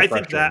 yeah, and that's the I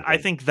think frustrating I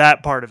thing. think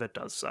that part of it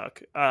does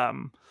suck.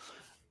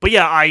 But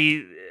yeah,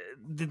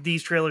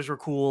 these trailers were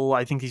cool.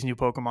 I think these new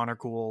Pokemon are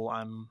cool.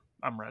 I'm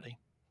ready.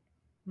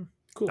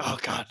 Cool. Oh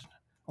god,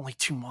 only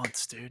 2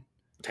 months, dude.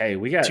 Hey,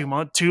 we got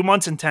 2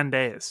 months and 10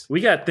 days.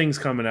 we got things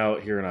coming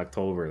out here in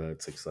October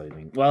that's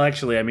exciting. Well,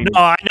 actually, I mean, No,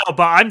 I know,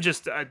 but I'm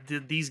just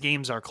these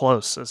games are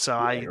close, so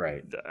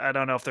right. I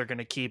don't know if they're going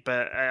to keep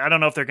I don't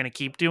know if they're going to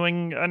keep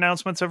doing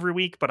announcements every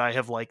week, but I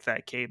have liked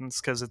that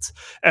cadence because it's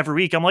every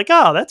week. I'm like,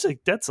 oh, that's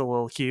a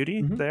little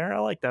cutie there. I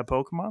like that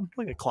Pokemon.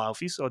 Look at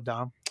Cloufy, so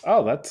dumb.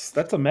 Oh, that's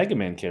a Mega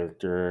Man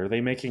character. Are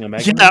they making a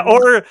Mega Yeah,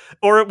 Man?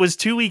 or it was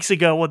 2 weeks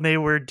ago when they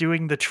were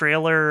doing the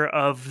trailer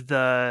of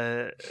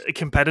the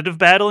competitive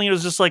battling. It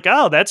was just like,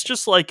 oh, that's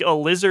just like a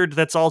lizard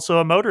that's also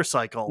a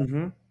motorcycle.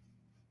 Mm-hmm.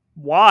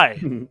 Why?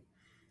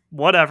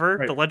 Whatever.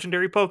 Right. The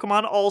legendary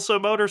Pokemon also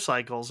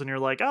motorcycles, and you're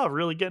like, oh,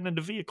 really getting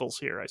into vehicles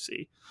here. I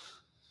see.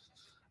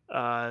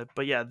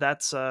 But yeah,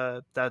 that's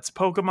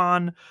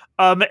Pokemon.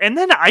 And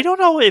then I don't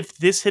know if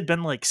this had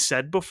been like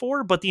said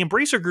before, but the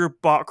Embracer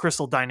Group bought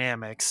Crystal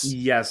Dynamics.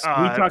 Yes, we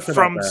talked about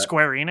from that.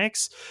 Square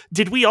Enix.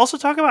 Did we also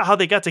talk about how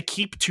they got to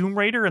keep Tomb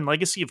Raider and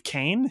Legacy of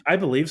Kain? I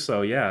believe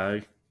so. Yeah.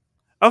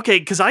 Okay,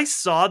 because I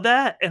saw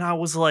that and I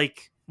was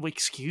like, wait,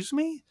 excuse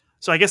me.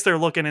 So I guess they're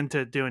looking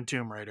into doing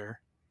Tomb Raider.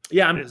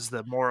 Yeah, is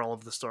the moral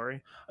of the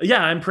story.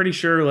 Yeah, I'm pretty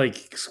sure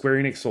like Square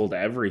Enix sold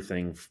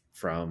everything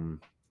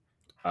from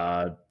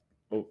what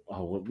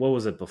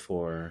was it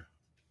before?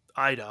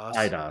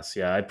 Eidos.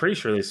 Yeah, I'm pretty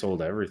sure they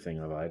sold everything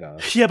of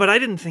Eidos. Yeah, but I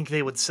didn't think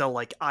they would sell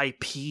like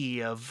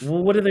IP of.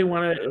 Well, what do they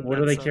want to? What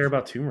do they care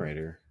about Tomb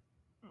Raider?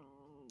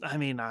 I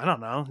mean, I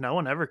don't know. No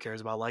one ever cares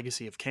about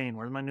Legacy of Kain.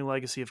 Where's my new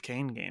Legacy of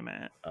Kain game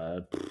at?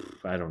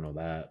 I don't know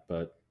that,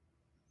 but.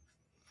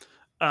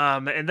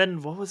 And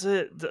then what was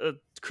it?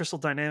 Crystal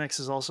Dynamics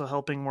is also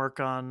helping work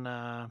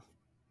on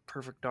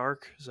Perfect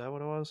Dark. Is that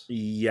what it was?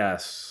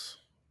 Yes,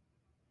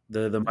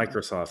 the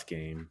Microsoft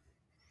game.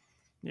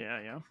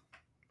 Yeah.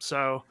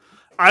 So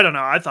I don't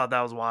know. I thought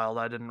that was wild.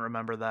 I didn't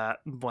remember that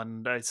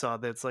when I saw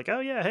that. It's like,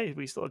 oh yeah, hey,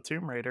 we still have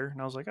Tomb Raider, and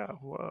I was like, oh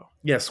whoa.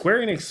 Yeah,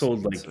 Square Enix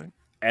sold like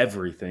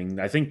everything.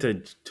 I think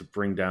to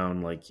bring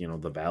down like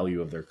the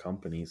value of their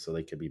company so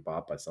they could be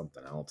bought by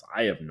something else.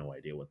 I have no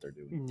idea what they're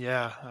doing.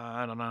 Yeah,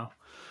 I don't know.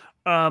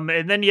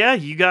 And then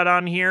you got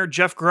on here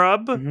Jeff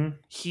Grubb. Mm-hmm.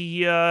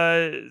 He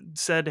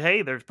said,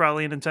 "Hey, there's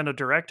probably a Nintendo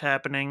Direct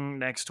happening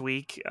next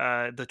week.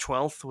 The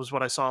 12th was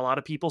what I saw a lot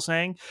of people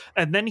saying."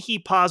 And then he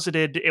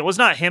posited it was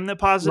not him that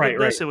posited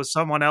this; right. It was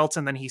someone else.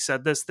 And then he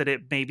said that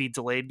it may be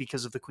delayed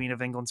because of the Queen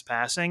of England's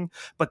passing.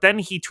 But then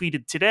he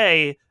tweeted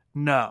today,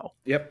 "No,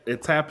 yep,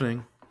 it's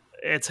happening."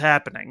 It's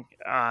happening.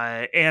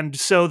 And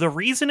so the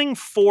reasoning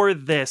for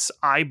this,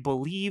 I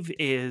believe,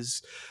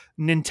 is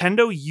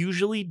Nintendo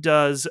usually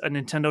does a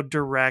Nintendo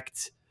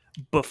Direct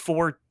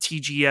before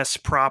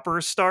TGS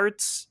proper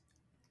starts.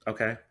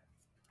 Okay.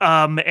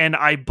 And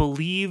I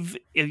believe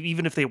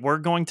even if they were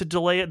going to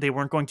delay it, they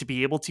weren't going to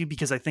be able to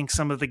because I think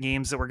some of the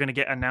games that were going to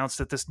get announced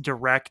at this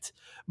Direct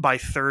by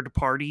third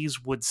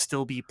parties would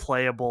still be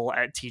playable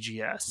at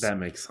TGS. That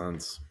makes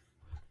sense.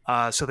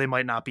 So they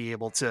might not be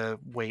able to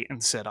wait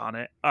and sit on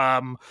it.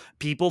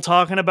 People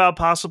talking about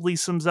possibly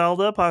some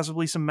Zelda,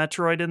 possibly some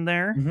Metroid in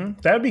there.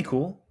 Mm-hmm. That'd be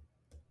cool.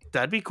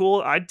 That'd be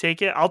cool. I'd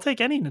take it. I'll take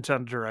any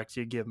Nintendo Direct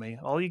you give me.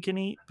 All you can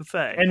eat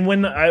buffet. And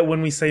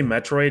when we say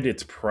Metroid,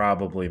 it's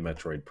probably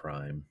Metroid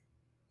Prime.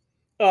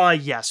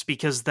 Yes,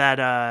 because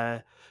that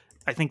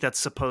I think that's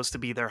supposed to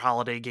be their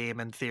holiday game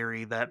in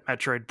theory. That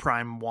Metroid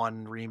Prime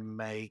 1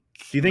 remake.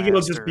 Do you think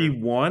it'll just be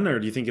one, or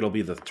do you think it'll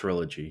be the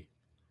trilogy?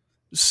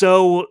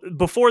 So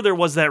before there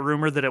was that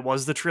rumor that it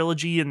was the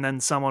trilogy, and then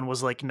someone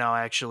was like, "No,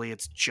 actually,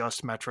 it's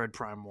just Metroid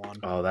Prime 1."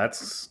 Oh,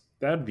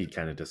 that'd be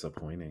kind of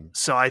disappointing.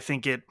 So I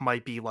think it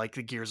might be like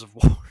the Gears of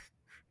War,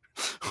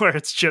 where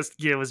it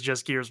was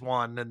just Gears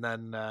 1, and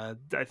then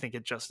I think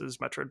it just is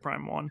Metroid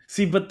Prime 1.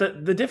 See, but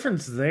the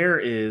difference there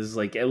is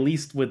like at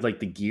least with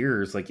like the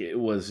Gears, like it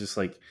was just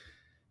like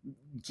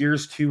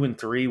Gears 2 and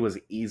 3 was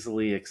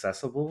easily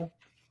accessible.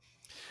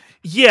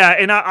 Yeah,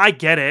 and I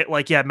get it.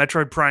 Like, yeah,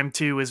 Metroid Prime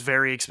 2 is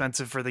very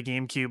expensive for the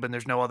GameCube, and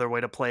there's no other way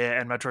to play it,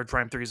 and Metroid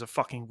Prime 3 is a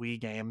fucking Wii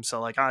game,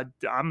 so, like,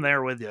 I'm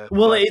there with you.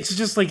 Well, it's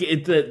just, like,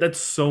 that's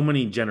so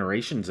many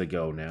generations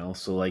ago now,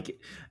 so, like,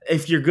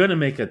 if you're gonna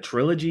make a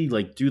trilogy,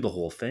 like, do the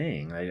whole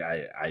thing.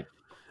 I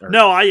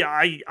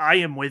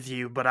am with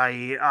you, but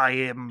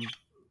I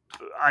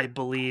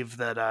believe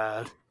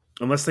that,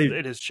 unless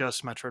it is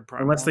just Metroid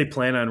Prime Unless 1. they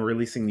plan on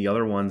releasing the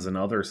other ones and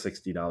other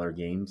 $60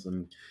 games,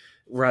 and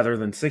rather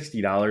than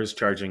 $60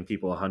 charging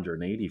people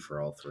 $180 for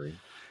all three.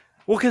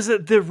 Well, because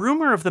the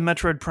rumor of the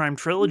Metroid Prime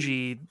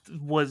trilogy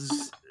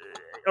was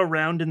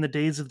around in the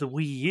days of the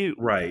Wii U.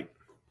 Right.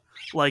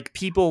 Like,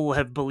 people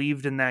have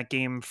believed in that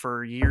game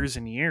for years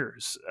and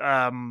years.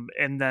 And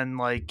then,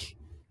 like,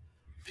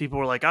 people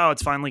were like, oh,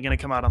 it's finally going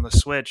to come out on the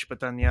Switch. But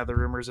then, the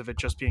rumors of it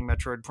just being a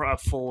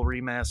full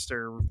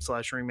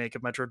remaster / remake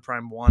of Metroid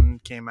Prime 1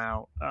 came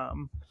out.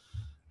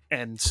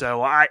 And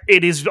so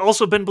it has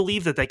also been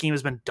believed that game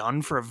has been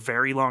done for a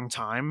very long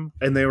time.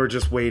 And they were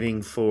just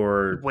waiting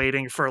for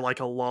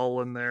like a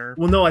lull in there.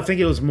 Well, no, I think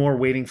it was more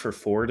waiting for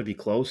 4 to be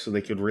close so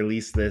they could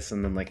release this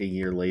and then like a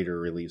year later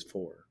release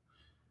 4.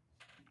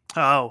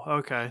 Oh,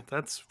 okay.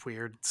 That's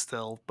weird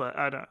still, but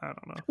I don't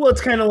know. Well, it's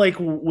kind of like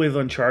with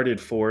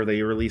Uncharted 4,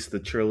 they released the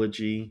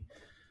trilogy.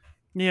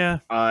 Yeah.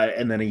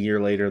 And then a year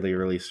later they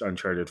released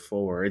Uncharted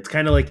 4. It's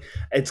kind of like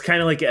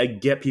a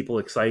get people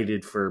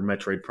excited for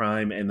Metroid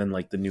Prime, and then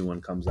like the new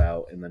one comes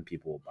out and then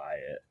people will buy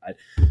it.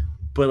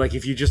 But like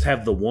if you just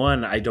have the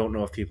one, I don't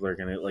know if people are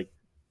going to like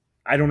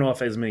I don't know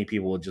if as many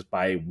people will just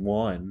buy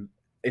one.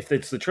 If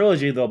it's the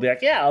trilogy, they'll be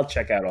like, yeah, I'll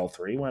check out all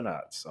 3. Why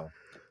not? So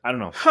I don't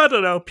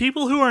know.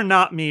 People who are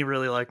not me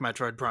really like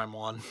Metroid Prime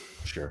 1.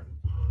 Sure.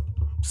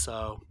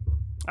 So,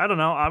 I don't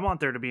know. I want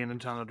there to be a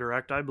Nintendo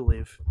Direct, I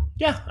believe.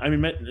 Yeah, I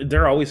mean,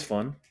 they're always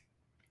fun.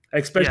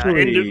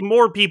 Especially and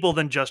more people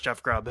than just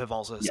Jeff Grubb have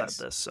also said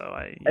this. So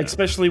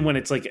especially when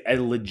it's like a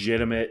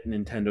legitimate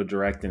Nintendo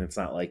Direct and it's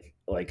not like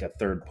a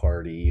third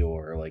party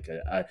or like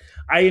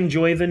I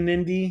enjoy the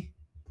Nindy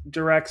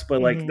Directs,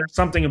 but like there's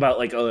something about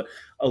like a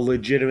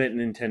legitimate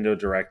Nintendo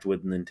Direct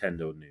with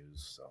Nintendo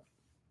news. So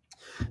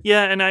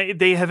yeah, and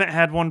they haven't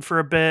had one for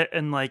a bit,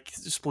 and like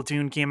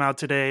Splatoon came out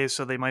today,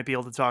 so they might be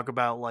able to talk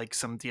about like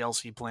some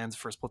DLC plans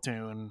for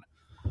Splatoon,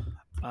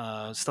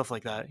 stuff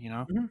like that, you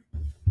know.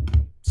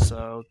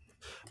 So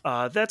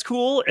that's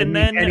cool. And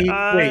then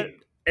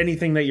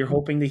anything that you're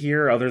hoping to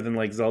hear other than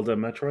like Zelda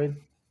and Metroid?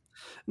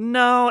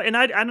 No, and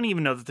I don't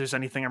even know that there's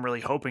anything I'm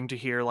really hoping to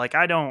hear. Like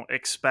I don't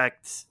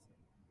expect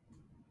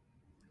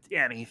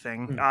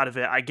anything out of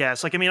it, I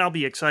guess. Like I mean, I'll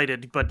be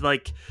excited, but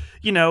like,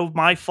 you know,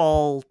 my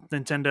fall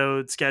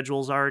Nintendo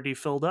schedule's already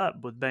filled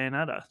up with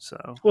Bayonetta. So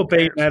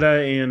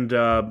Bayonetta and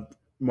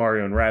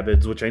Mario and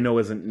Rabbids, which I know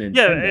isn't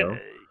Nintendo.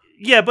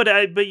 But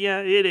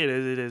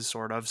it is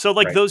sort of. So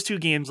like those 2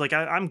 games, like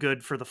I'm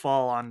good for the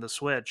fall on the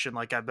Switch, and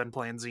like I've been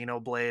playing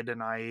Xenoblade,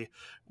 and I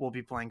will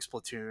be playing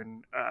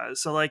Splatoon.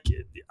 So like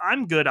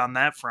I'm good on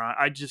that front.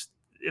 I just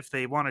if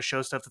they want to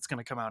show stuff that's going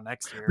to come out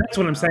next year. That's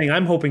what I'm saying.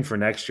 I'm hoping for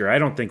next year. I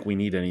don't think we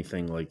need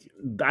anything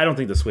I don't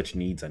think the Switch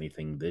needs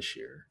anything this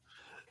year.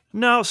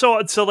 No,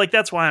 so like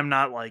that's why I'm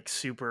not like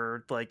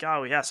super like,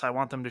 oh yes, I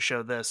want them to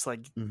show this.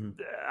 Like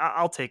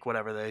I'll take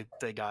whatever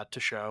they got to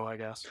show, I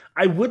guess.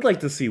 I would like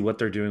to see what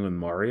they're doing with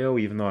Mario,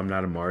 even though I'm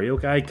not a Mario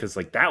guy, because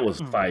like that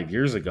was 5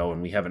 years ago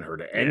and we haven't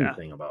heard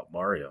anything about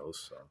Mario.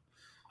 So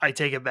I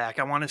take it back.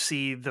 I want to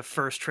see the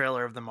first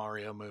trailer of the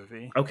Mario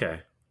movie.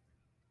 Okay.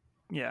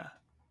 Yeah.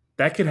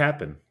 That could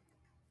happen.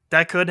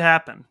 That could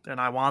happen, and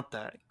I want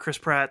that. Chris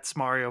Pratt's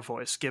Mario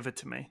voice, give it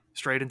to me.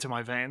 Straight into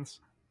my veins.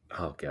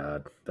 Oh,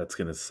 God. That's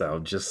going to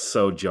sound just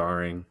so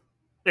jarring.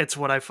 It's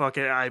what I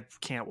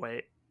can't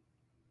wait.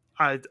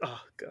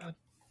 Oh, God.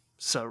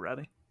 So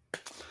ready.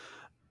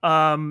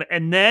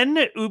 And then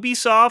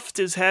Ubisoft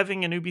is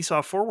having an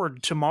Ubisoft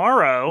Forward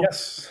tomorrow.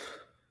 Yes.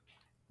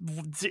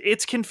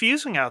 It's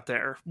confusing out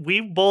there.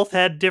 We both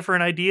had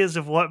different ideas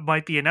of what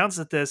might be announced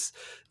at this.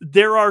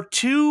 There are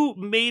 2,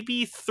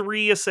 maybe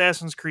 3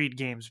 Assassin's Creed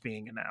games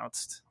being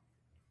announced.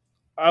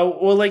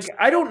 Well, like,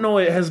 I don't know.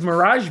 Has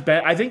Mirage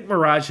been? I think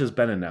Mirage has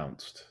been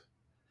announced.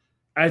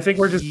 I think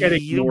we're just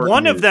getting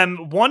one of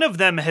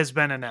them has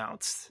been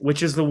announced.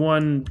 Which is the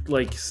one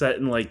like set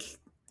in like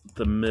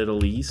the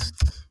Middle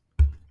East,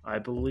 I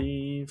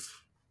believe.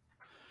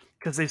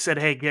 Because they said,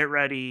 hey, get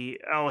ready.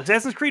 Oh,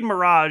 Assassin's Creed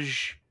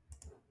Mirage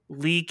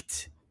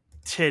leaked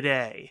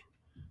today.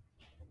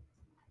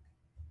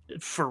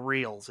 For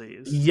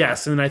realsies.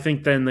 Yes, and I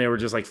think then they were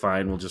just like,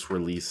 fine, we'll just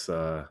release...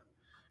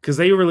 Because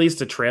they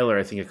released a trailer,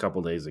 I think, a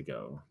couple days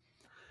ago.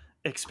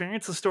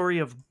 Experience the story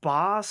of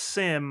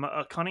Basim,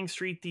 a cunning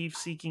street thief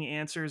seeking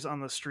answers on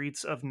the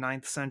streets of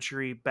 9th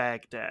century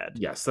Baghdad.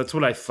 Yes, that's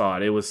what I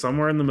thought. It was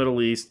somewhere in the Middle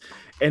East.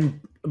 And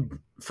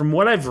from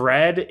what I've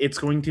read, it's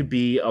going to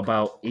be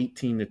about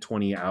 18 to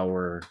 20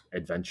 hour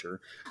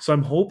adventure. So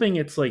I'm hoping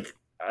it's like...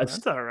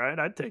 That's all right.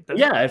 I'd take that.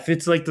 Yeah, if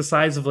it's like the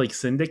size of like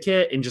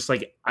Syndicate and just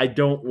like, I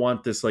don't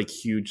want this like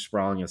huge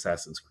sprawling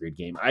Assassin's Creed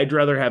game. I'd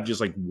rather have just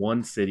like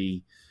one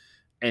city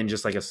and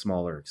just like a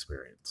smaller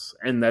experience.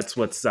 And that's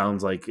what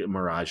sounds like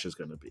Mirage is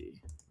going to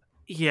be.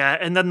 Yeah,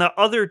 and then the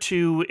other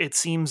 2, it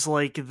seems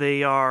like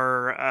they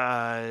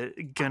are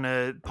going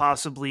to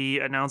possibly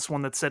announce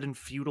one that's set in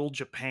feudal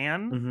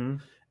Japan. Mm-hmm.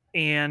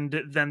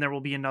 And then there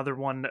will be another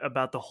one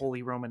about the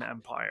Holy Roman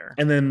Empire.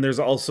 And then there's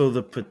also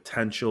the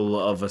potential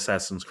of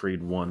Assassin's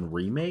Creed 1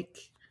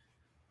 remake.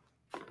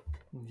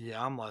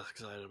 Yeah, I'm less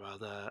excited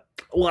about that.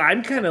 Well,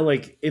 I'm kind of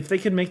like, if they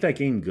could make that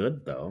game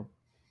good, though.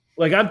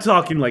 Like, I'm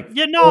talking like...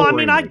 Yeah, no, I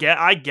mean, I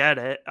get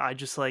it. I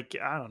just, like,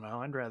 I don't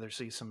know. I'd rather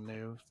see some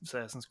new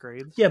Assassin's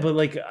Creed. Yeah, but,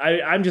 like,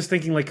 I'm just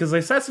thinking, like, because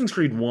Assassin's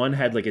Creed 1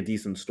 had, like, a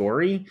decent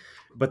story,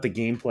 but the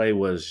gameplay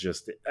was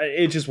just...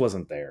 It just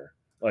wasn't there.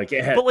 Like,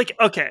 it had... But, like,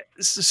 okay,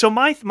 so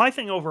my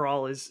thing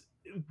overall is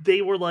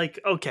they were like,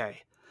 okay,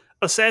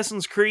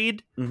 Assassin's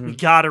Creed, you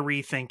gotta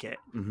rethink it.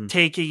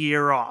 Take a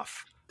year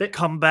off.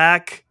 Come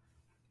back,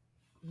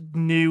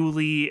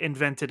 newly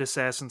invented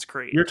Assassin's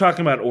Creed. You're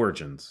talking about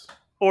Origins.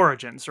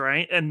 Origins,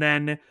 right? And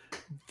then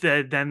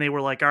then they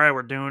were like, all right,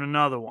 we're doing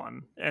another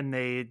one, and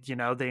they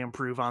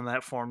improve on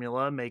that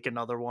formula, make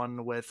another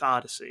one with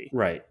Odyssey,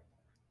 Right.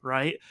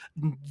 right?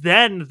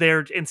 Then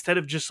they're, instead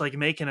of just like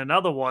making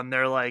another one,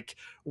 they're like,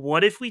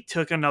 what if we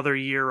took another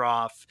year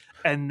off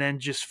and then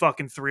just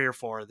fucking 3 or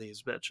 4 of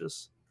these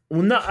bitches?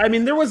 Well, no, I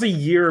mean there was a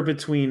year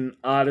between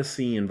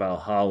Odyssey and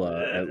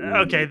Valhalla at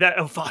Okay,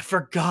 least, I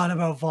forgot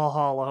about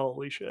Valhalla.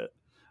 Holy shit.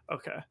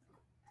 Okay.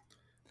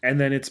 and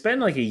then it's been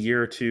like a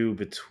year or two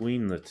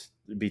between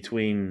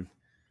between.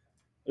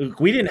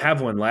 We didn't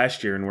have one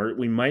last year, and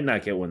we might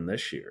not get one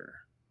this year.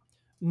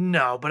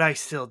 No, but I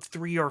still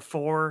 3 or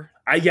 4.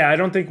 I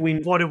don't think we.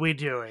 What are we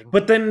doing?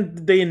 But then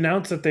they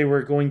announced that they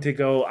were going to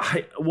go.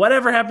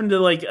 Whatever happened to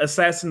like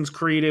Assassin's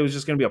Creed? It was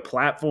just going to be a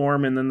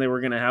platform, and then they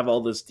were going to have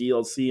all this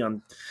DLC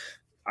on.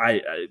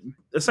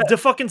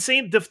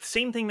 The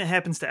same thing that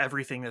happens to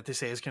everything that they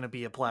say is going to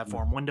be a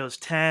platform. Windows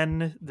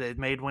 10, they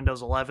made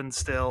Windows 11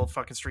 still.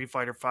 Fucking Street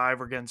Fighter 5,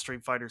 we're getting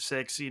Street Fighter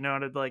 6. You know,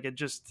 like it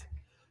just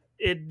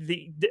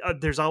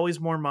there's always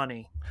more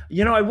money.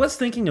 You know, I was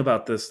thinking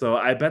about this though.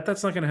 I bet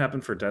that's not going to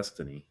happen for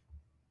Destiny.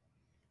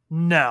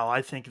 No,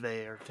 I think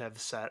they have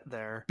set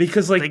there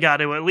because like they got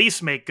to at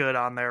least make good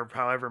on their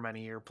however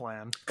many year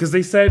plan. Because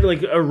they said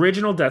like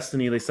original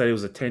Destiny, they said it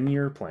was a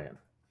 10-year plan.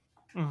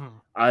 Mm-hmm.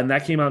 And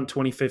that came out in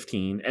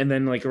 2015. And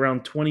then like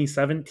around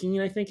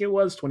 2017, I think it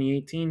was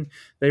 2018,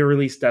 they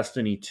released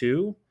Destiny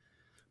 2.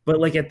 But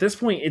like at this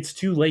point, it's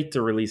too late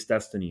to release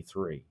Destiny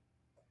 3.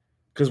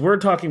 Because we're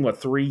talking,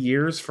 3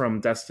 years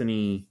from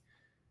Destiny,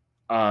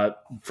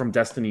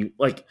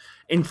 like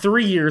in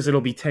 3 years,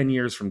 it'll be 10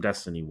 years from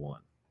Destiny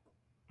 1.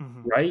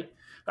 Mm-hmm. Right?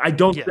 I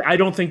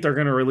don't think they're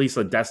going to release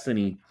a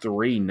Destiny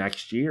 3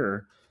 next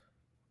year.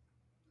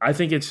 I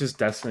think it's just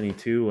Destiny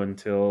 2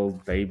 until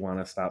they want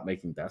to stop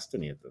making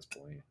Destiny at this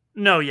point.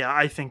 No, yeah,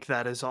 I think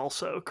that is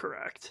also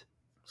correct.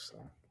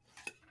 So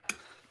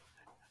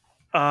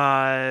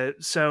there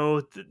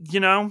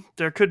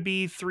could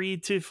be 3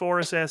 to 4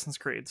 Assassin's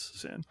Creeds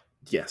soon.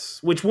 Yes,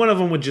 which one of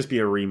them would just be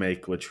a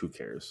remake, which who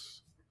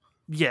cares?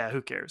 Yeah,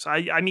 who cares?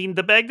 I mean,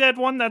 the Baghdad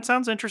one, that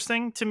sounds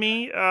interesting to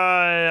me.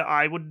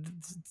 I would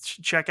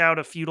check out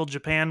a feudal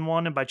Japan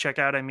one, and by check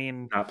out, I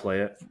mean not play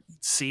it.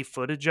 See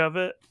footage of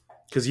it.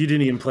 Because you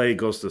didn't even play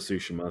Ghost of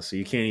Tsushima, so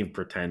you can't even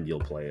pretend you'll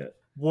play it.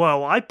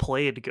 Whoa, I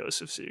played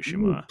Ghost of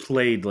Tsushima. You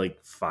played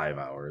like 5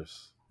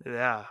 hours.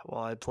 Yeah,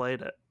 well, I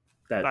played it.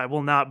 I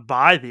will not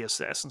buy the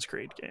Assassin's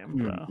Creed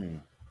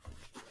game,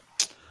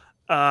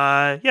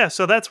 though. Yeah,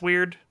 so that's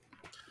weird.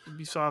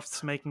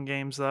 Ubisoft's making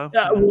games, though.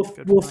 Yeah,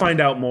 we'll find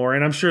out more,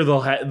 and I'm sure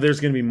there's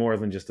going to be more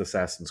than just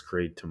Assassin's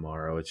Creed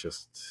tomorrow. It's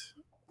just...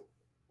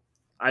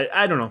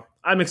 I don't know.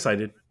 I'm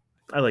excited.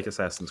 I like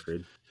Assassin's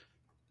Creed.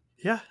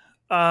 Yeah.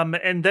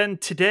 And then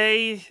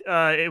today,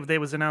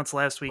 it was announced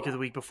last week or the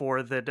week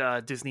before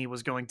that Disney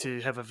was going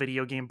to have a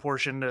video game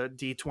portion to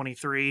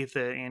D23,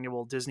 the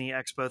annual Disney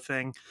Expo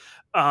thing.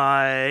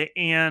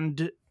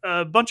 And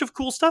a bunch of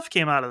cool stuff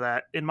came out of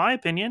that, in my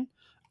opinion.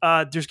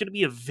 There's going to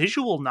be a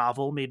visual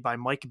novel made by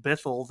Mike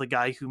Bithell, the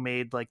guy who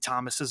made like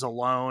Thomas is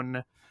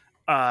Alone.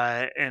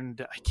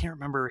 And I can't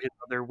remember his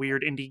other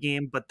weird indie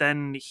game, but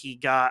then he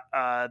got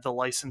the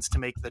license to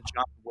make the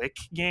John Wick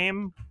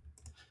game.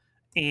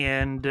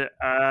 And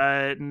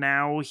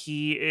now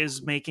he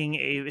is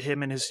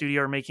him and his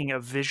studio are making a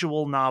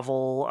visual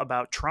novel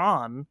about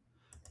Tron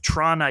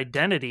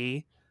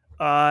Identity,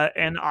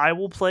 and I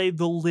will play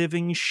the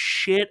living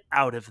shit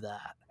out of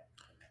that.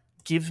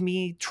 Give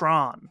me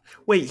Tron.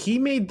 Wait, he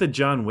made the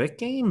John Wick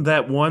game?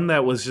 That one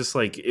that was just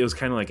like, it was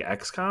kind of like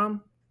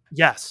XCOM?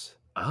 Yes.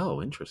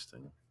 Oh,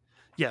 interesting.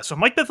 Yeah, so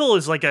Mike Bithell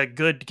is like a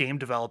good game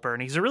developer,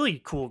 and he's a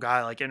really cool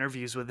guy. Like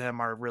interviews with him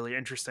are really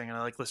interesting, and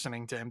I like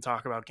listening to him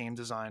talk about game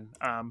design.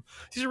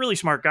 He's a really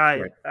smart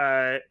guy,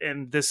 right.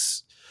 And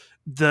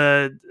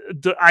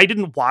I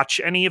didn't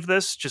watch any of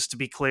this, just to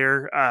be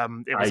clear.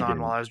 It was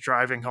on while I was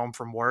driving home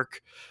from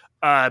work.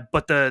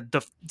 But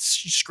the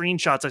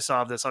screenshots I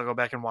saw of this, I'll go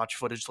back and watch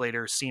footage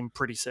later, seem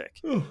pretty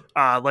sick.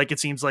 Like it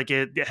seems like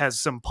it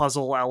has some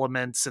puzzle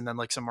elements and then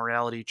like some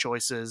morality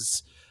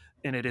choices.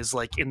 And it is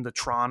like in the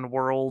Tron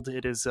world.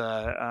 It is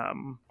a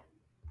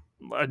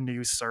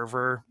new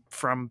server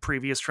from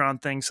previous Tron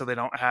things, so they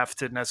don't have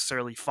to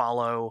necessarily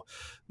follow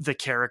the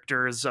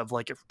characters of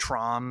like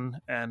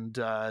Tron and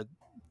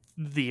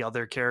the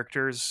other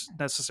characters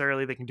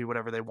necessarily. They can do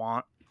whatever they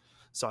want.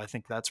 So I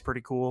think that's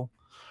pretty cool.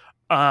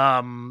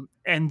 And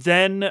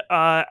then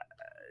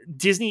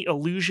Disney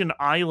Illusion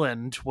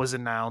Island was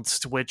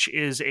announced, which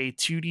is a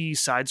 2D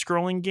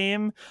side-scrolling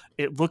game.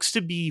 It looks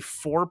to be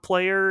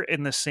 4-player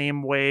in the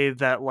same way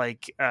that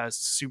like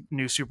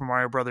new Super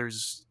Mario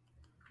Brothers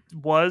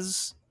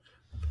was.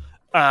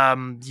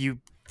 The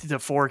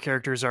 4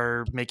 characters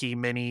are Mickey,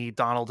 Minnie,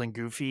 Donald, and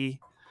Goofy.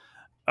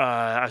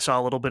 I saw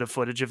a little bit of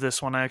footage of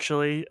this one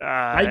actually.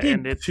 I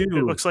did and too.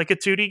 It looks like a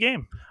 2D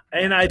game.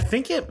 And I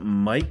think it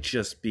might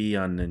just be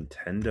on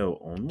Nintendo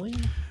only.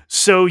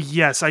 So,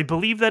 yes, I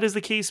believe that is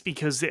the case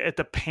because at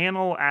the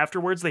panel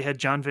afterwards, they had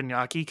John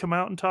Vignacchi come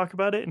out and talk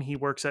about it, and he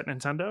works at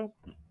Nintendo.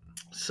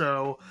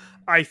 So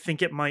I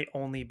think it might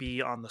only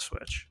be on the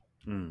Switch.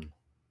 Mm.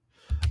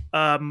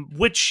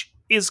 Which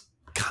is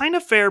kind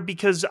of fair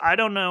because I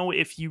don't know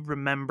if you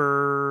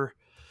remember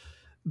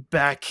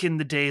back in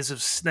the days of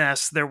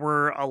SNES, there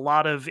were a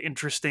lot of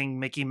interesting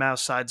Mickey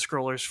Mouse side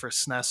scrollers for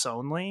SNES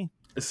only.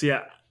 See,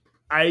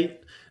 I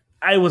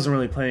I wasn't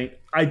really playing.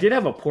 I did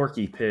have a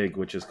Porky Pig,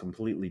 which is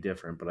completely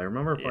different, but I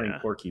remember playing Yeah.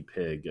 Porky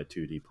Pig, a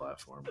 2D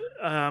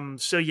platformer.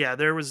 So yeah,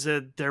 there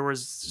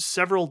was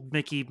several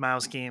Mickey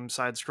Mouse games,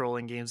 side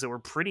scrolling games that were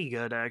pretty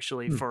good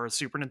actually Hmm. for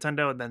Super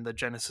Nintendo, and then the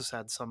Genesis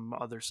had some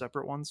other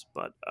separate ones.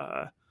 But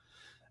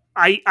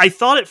I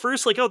thought at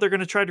first like, oh, they're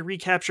gonna try to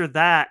recapture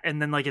that,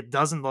 and then like it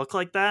doesn't look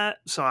like that.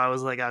 So I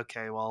was like,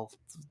 okay, well,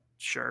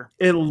 sure.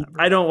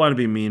 I don't want to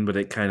be mean, but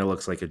it kind of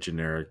looks like a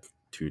generic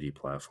 2D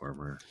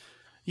platformer.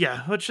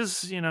 Yeah, which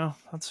is,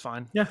 that's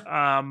fine.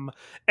 Yeah.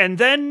 And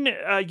then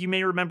you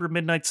may remember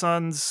Midnight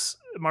Suns.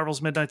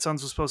 Marvel's Midnight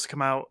Suns was supposed to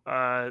come out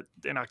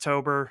in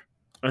October.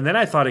 And then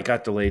I thought it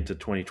got delayed to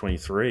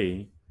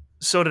 2023,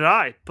 So did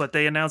I, but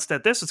they announced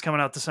that this is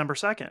coming out December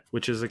 2nd.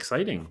 which is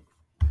exciting.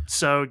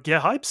 So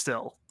get hyped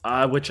still.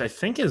 Which I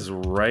think is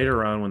right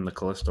around when the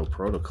Callisto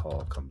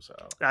Protocol comes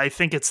out. I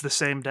think it's the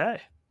same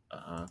day.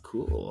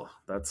 Cool.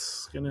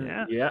 That's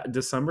gonna Yeah.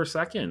 December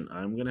 2nd.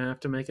 I'm gonna have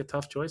to make a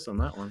tough choice on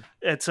that one.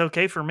 It's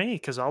okay for me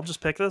because I'll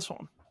just pick this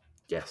one.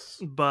 Yes.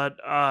 But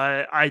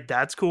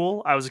that's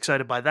cool. I was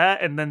excited by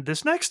that. And then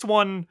this next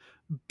one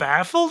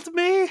baffled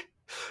me.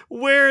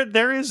 Where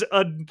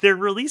they're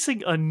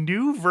releasing a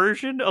new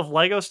version of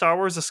Lego Star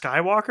Wars: The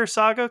Skywalker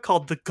Saga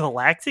called the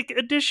Galactic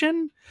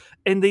Edition,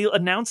 and they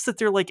announced that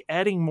they're like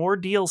adding more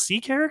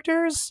DLC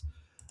characters.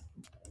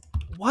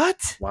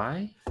 What?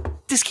 Why?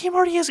 This game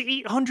already has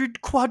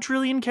 800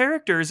 quadrillion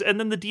characters, and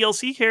then the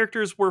DLC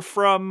characters were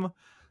from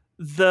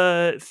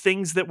the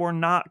things that were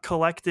not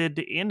collected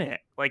in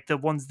it, like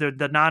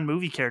the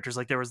non-movie characters.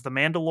 Like there was the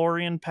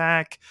Mandalorian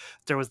pack,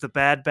 there was the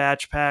Bad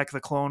Batch pack, the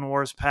Clone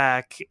Wars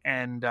pack,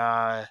 and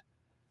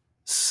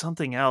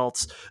something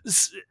else.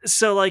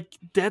 So like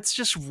that's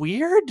just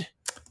weird.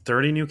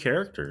 30 new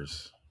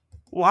characters.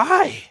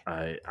 Why?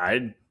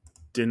 I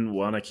didn't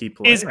want to keep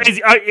playing.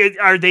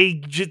 Are they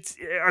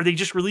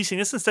just releasing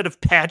this instead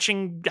of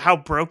patching how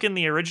broken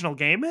the original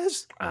game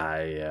is?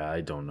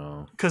 I don't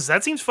know. Because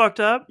that seems fucked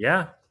up.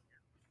 Yeah.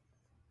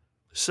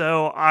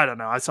 So I don't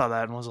know. I saw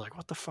that and was like,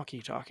 "What the fuck are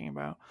you talking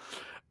about?"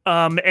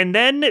 And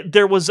then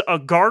there was a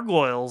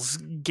Gargoyles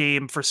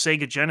game for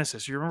Sega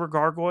Genesis. You remember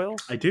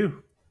Gargoyles? I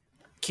do.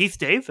 Keith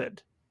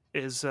David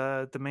is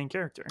the main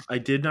character. I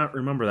did not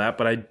remember that,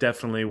 but I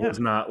definitely was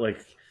not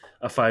like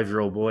a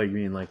 5-year-old boy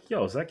being like,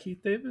 "Yo, is that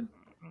Keith David?"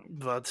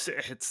 But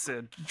it's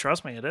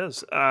trust me, it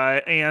is.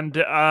 And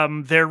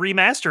they're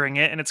remastering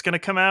it, and it's going to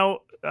come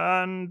out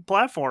on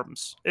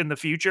platforms in the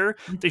future.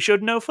 They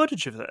showed no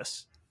footage of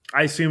this.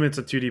 I assume it's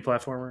a 2D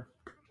platformer.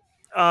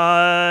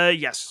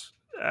 Yes.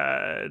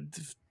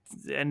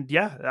 And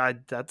yeah,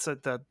 that's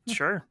it.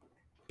 Sure.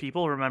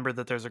 People remember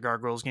that there's a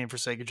Gargoyles game for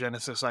Sega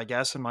Genesis, I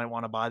guess, and might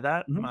want to buy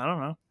that. Mhm. I don't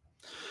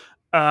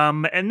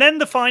know. And then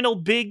the final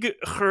big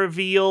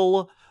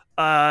reveal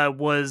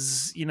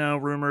was,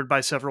 rumored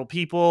by several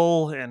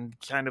people and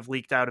kind of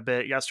leaked out a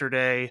bit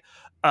yesterday.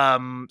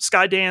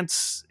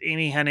 Skydance,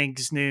 Amy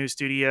Hennig's new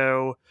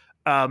studio,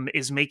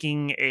 is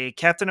making a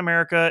Captain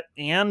America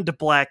and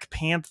Black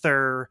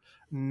Panther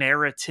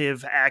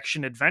narrative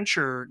action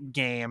adventure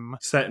game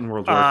Set in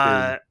World War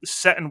II.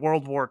 set in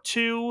World War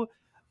II.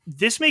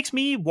 This makes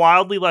me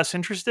wildly less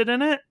interested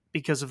in it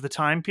because of the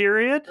time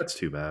period. That's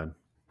too bad.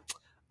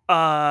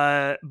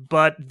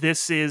 But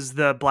this is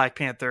the Black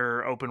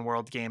Panther open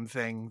world game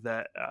thing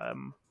that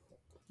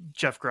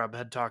Jeff Grubb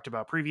had talked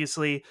about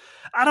previously.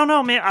 I don't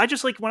know, man. I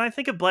just like when I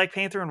think of Black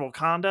Panther and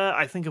Wakanda,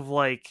 I think of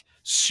like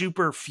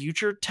super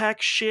future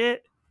tech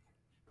shit.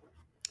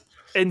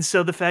 And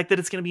so the fact that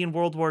it's going to be in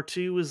World War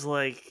II is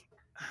like,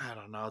 I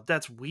don't know.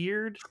 That's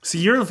weird. See,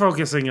 you're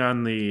focusing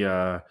on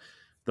the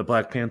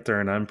Black Panther,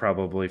 and I'm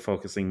probably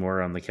focusing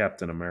more on the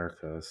Captain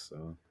America.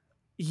 So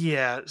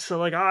Yeah, so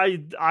like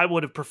I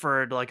would have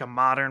preferred like a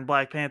modern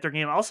Black Panther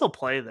game. I'll still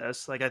play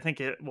this. Like I think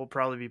it will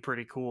probably be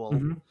pretty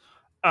cool.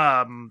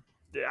 Mhm.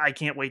 I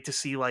can't wait to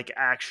see like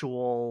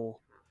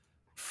actual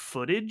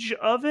footage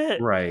of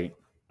it. Right.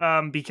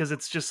 Because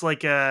it's just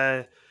like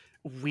a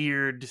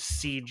weird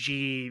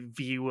CG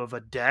view of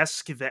a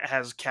desk that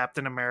has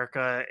Captain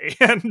America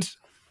and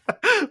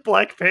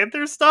Black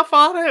Panther stuff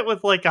on it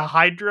with like a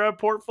Hydra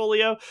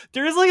portfolio.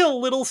 There is like a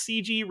little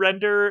CG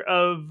render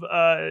of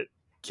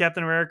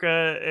Captain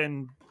America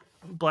and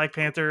Black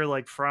Panther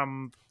like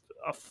from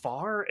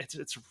afar.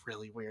 It's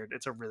really weird.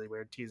 It's a really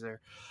weird teaser.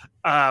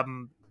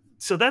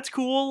 So that's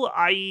cool.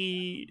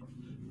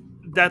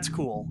 That's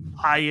cool.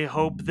 I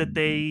hope that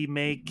they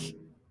make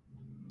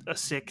a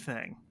sick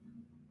thing.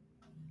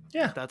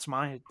 Yeah. That's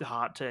my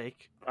hot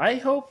take. I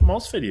hope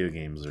most video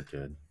games are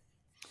good.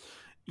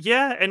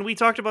 Yeah, and we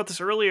talked about this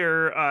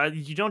earlier.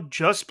 You don't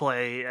just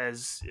play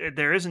as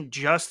there isn't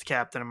just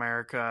Captain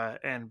America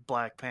and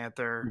Black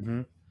Panther.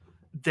 Mm-hmm.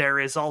 There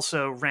is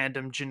also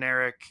random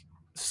generic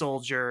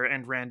soldier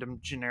and random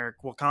generic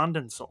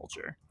Wakandan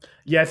soldier.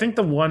 Yeah, I think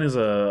the one is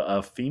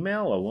a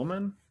female, a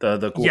woman.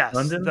 The Yes,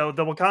 Wakandan.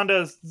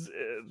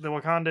 the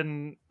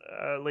Wakandan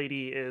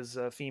lady is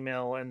a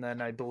female, and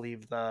then I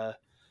believe the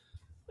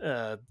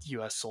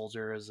U.S.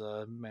 soldier is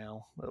a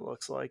male. It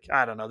looks like,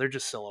 I don't know. They're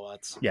just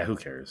silhouettes, Yeah, who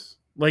cares?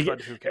 Like,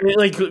 but who cares?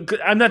 like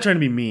I'm not trying to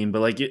be mean, but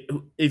like,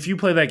 if you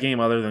play that game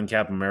other than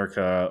Captain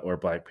America or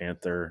Black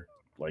Panther,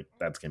 like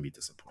that's gonna be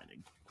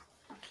disappointing.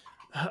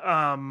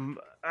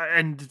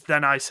 And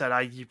then I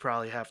said you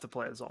probably have to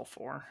play as all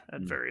four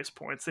at various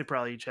points. They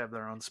probably each have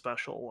their own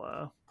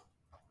special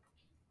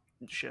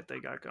shit they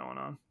got going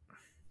on.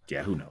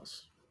 Yeah, who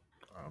knows?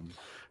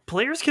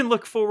 Players can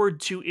look forward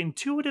to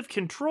intuitive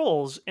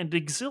controls and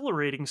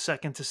exhilarating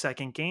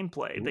second-to-second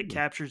gameplay that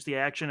captures the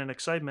action and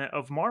excitement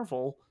of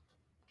Marvel.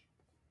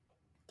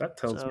 That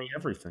tells me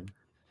everything.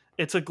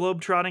 It's a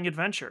globe-trotting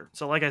adventure.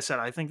 So like I said,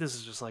 I think this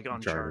is just like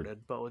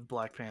Uncharted, but with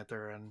Black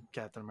Panther and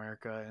Captain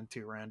America and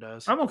two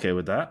randos. I'm okay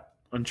with that.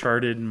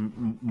 Uncharted,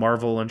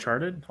 Marvel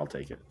Uncharted, I'll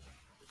take it.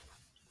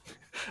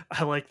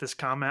 I like this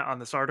comment on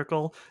this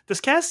article.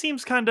 This cast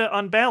seems kind of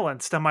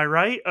unbalanced, am I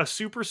right? A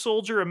super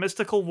soldier, a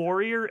mystical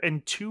warrior,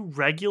 and two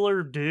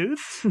regular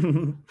dudes?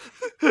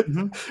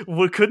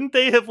 Well, couldn't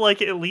they have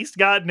like at least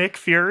got Nick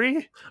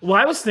Fury? Well,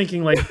 I was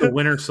thinking like the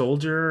Winter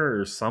Soldier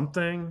or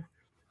something.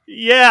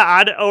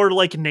 Yeah, or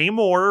like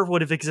Namor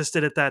would have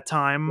existed at that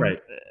time.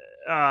 Right.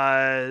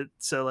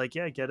 So like,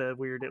 yeah, get a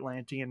weird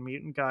Atlantean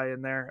mutant guy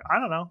in there. I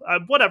don't know.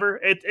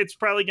 Whatever. It's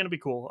probably going to be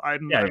cool.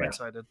 I'm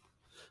excited.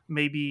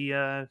 Maybe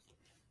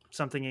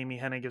something Amy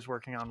Hennig is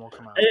working on will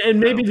come out. And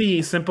maybe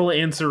the simple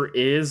answer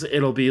is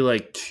it'll be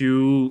like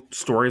two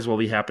stories will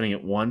be happening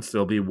at once.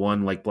 There'll be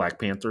one like Black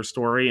Panther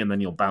story, and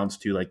then you'll bounce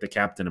to like the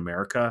Captain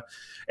America,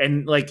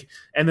 and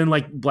then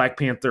Black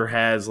Panther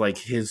has like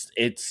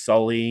it's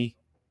Sully,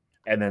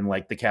 and then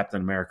like the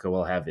Captain America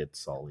will have its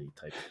Sully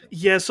type of thing.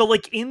 Yeah, so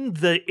like in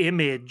the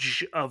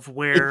image of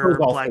where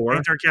Black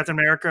Panther, Captain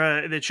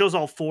America, it shows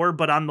all four,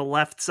 but on the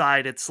left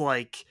side it's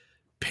like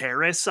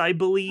Paris, I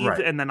believe, right.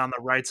 And then on the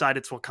right side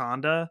it's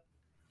Wakanda.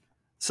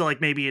 So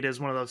like maybe it is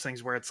one of those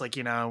things where it's like,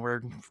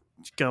 we're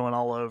going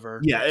all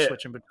over,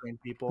 switching between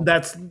people.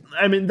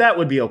 That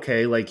would be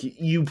okay. Like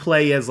you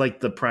play as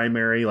like the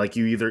primary, like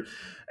you either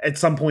at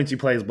some points you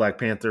play as Black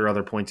Panther,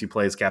 other points you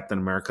play as Captain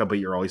America, but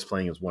you're always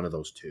playing as one of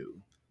those two.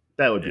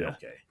 That would be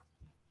okay.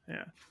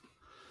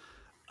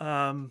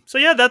 Yeah. So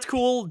yeah, that's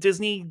cool.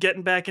 Disney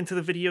getting back into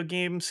the video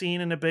game scene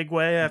in a big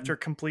way after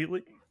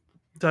completely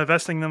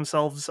divesting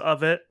themselves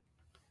of it.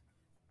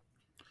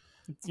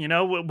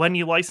 When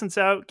you license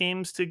out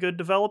games to good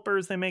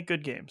developers, they make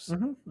good games.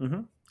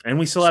 And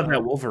we still have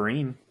that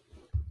Wolverine.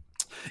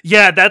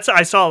 Yeah,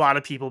 I saw a lot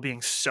of people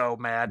being so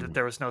mad that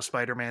there was no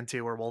Spider-Man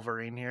 2 or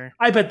Wolverine here.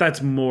 I bet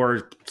that's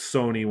more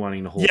Sony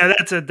wanting to hold. Yeah,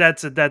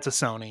 that's a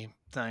Sony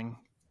thing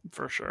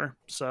for sure.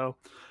 So,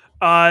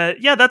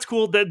 yeah, that's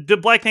cool. The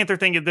Black Panther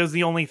thing, that was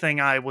the only thing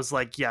I was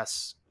like,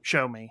 yes,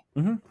 show me.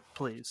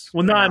 Please.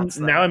 Well,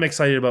 now I'm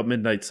excited about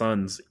Midnight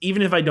Suns.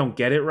 Even if I don't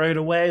get it right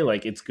away,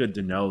 like it's good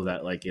to know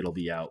that like it'll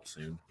be out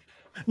soon.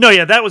 No,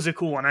 yeah, that was a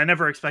cool one. I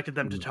never expected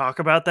them to talk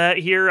about that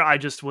here. I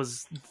just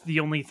was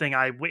the only thing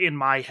in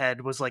my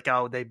head was like,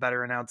 oh, they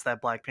better announce that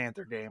Black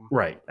Panther game,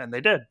 right? And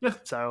they did. Yeah.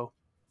 So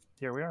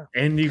here we are.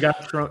 And you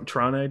got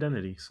Tron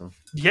Identity, so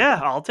yeah,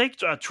 I'll take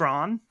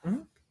Tron.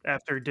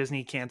 After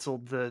Disney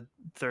canceled the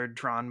third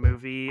Tron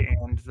movie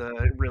and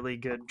the really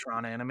good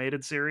Tron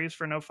animated series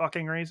for no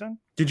fucking reason.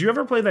 Did you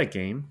ever play that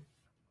game?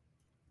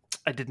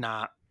 I did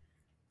not.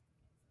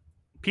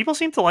 People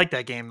seem to like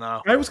that game,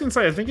 though. I was going to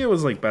say, I think it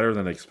was like better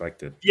than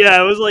expected.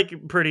 Yeah, it was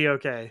like pretty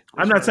okay.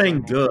 I'm not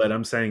saying good.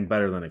 I'm saying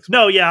better than expected.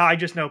 No, yeah, I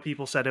just know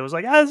people said it was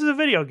like, this is a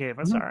video game.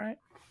 That's all right.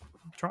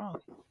 Tron.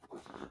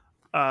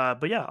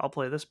 But yeah, I'll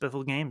play this.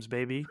 Biffle Games,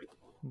 baby.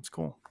 It's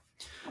cool.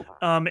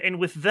 And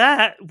with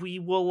that, we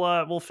will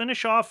we'll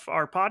finish off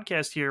our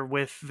podcast here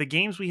with the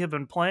games we have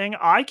been playing.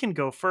 I can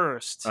go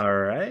first. All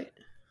right.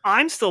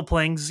 I'm still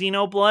playing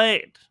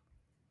Xenoblade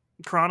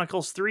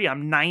Chronicles 3.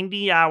 I'm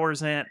 90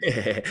 hours in.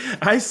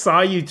 I saw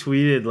you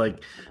tweeted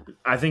like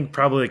I think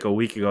probably like a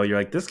week ago. You're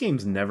like, this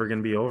game's never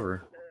gonna be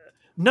over.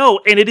 No,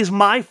 and it is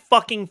my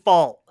fucking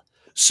fault.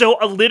 So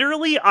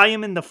literally, I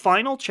am in the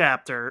final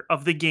chapter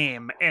of the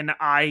game, and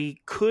I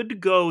could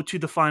go to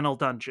the final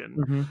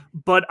dungeon,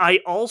 but I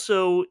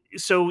also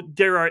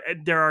there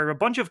are a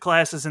bunch of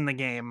classes in the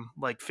game,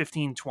 like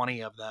 15,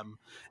 20 of them,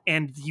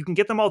 and you can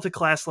get them all to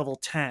class level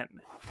 10.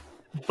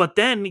 But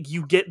then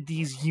you get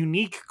these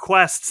unique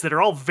quests that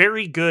are all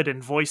very good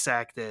and voice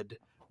acted,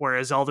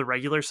 whereas all the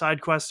regular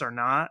side quests are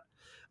not.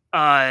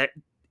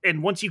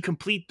 And once you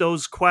complete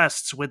those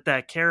quests with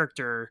that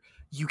character,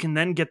 you can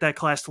then get that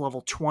class to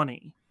level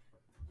 20.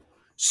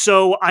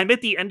 So I'm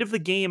at the end of the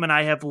game and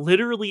I have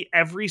literally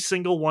every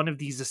single one of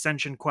these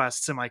Ascension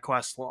quests in my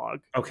quest log.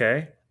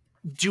 Okay.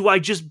 Do I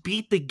just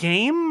beat the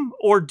game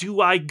or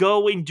do I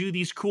go and do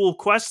these cool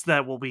quests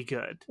that will be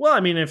good? Well, I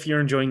mean, if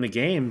you're enjoying the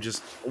game,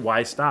 just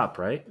why stop,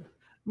 right?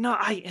 No,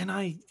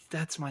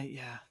 that's my,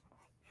 yeah.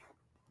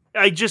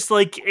 I just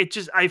like it.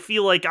 Just I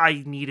feel like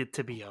I need it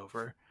to be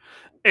over.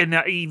 And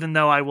even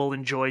though I will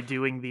enjoy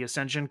doing the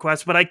Ascension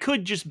quest, but I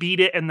could just beat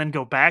it and then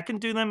go back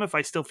and do them if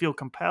I still feel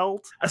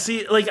compelled. I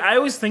see, like I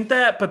always think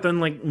that, but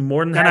then like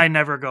more than Then half, I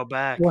never go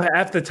back. well,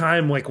 half the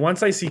time, like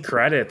once I see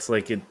credits,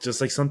 like it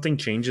just like something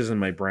changes in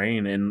my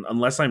brain, and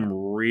unless I'm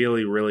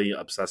really, really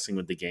obsessing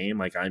with the game,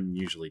 like I'm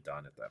usually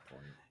done at that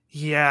point.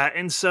 Yeah,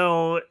 and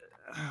so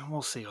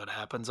we'll see what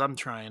happens. I'm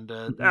trying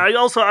to.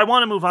 Mhm. I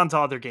want to move on to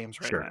other games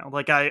right Sure. now.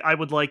 Like I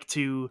would like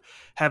to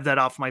have that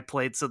off my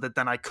plate so that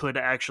then I could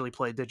actually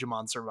play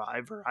Digimon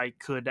Survive, or I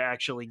could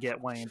actually get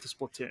way into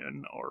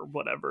Splatoon or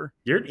whatever.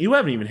 You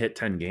haven't even hit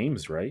 10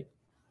 games, right?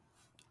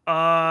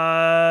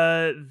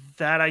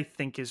 That I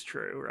think is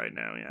true right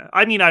now. Yeah,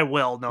 I mean I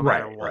will no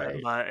matter Right, what, right.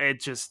 but it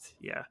just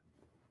yeah.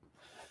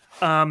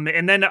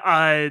 And then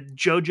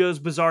JoJo's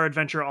Bizarre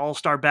Adventure All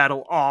Star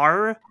Battle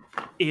R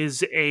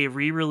is a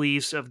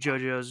re-release of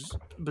JoJo's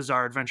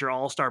Bizarre Adventure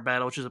All Star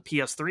Battle, which is a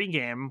PS3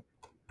 game.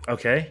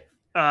 Okay.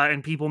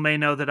 And people may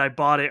know that I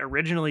bought it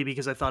originally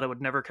because I thought it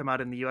would never come out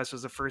in the US. It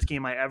was the first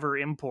game I ever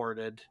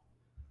imported.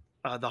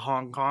 The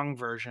Hong Kong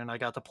version. I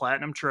got the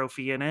platinum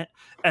trophy in it,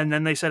 and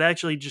then they said,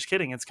 "Actually, just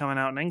kidding, it's coming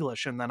out in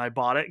English." And then I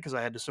bought it because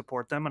I had to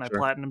support them, and I Sure.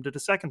 platinumed it a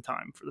second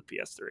time for the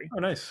PS3. Oh,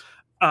 nice.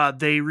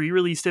 They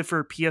re-released it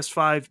for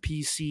PS5,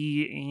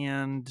 PC,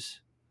 and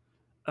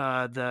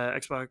the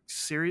Xbox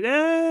Series.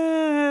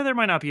 There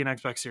might not be an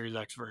Xbox Series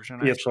X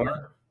version actually.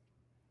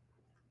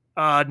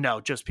 PS4.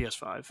 No, just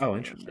PS5. Oh,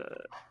 And, interesting.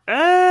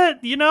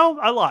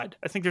 I lied.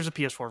 I think there's a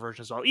PS4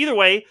 version as well. Either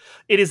way,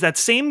 it is that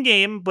same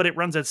game, but it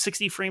runs at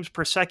 60 frames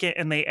per second,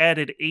 and they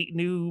added 8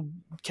 new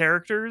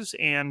characters,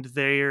 and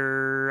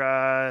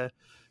their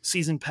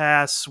season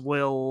pass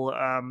will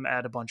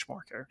add a bunch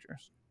more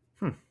characters.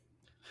 Hmm.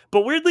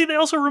 But weirdly, they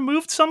also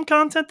removed some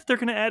content that they're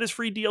going to add as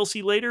free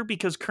DLC later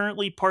because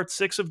currently Part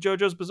 6 of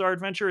JoJo's Bizarre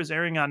Adventure is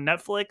airing on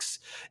Netflix,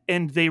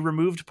 and they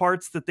removed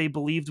parts that they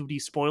believed would be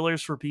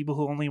spoilers for people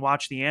who only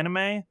watch the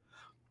anime,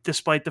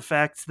 despite the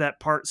fact that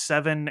Part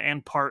 7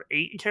 and Part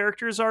 8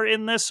 characters are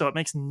in this, so it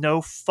makes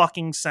no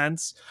fucking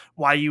sense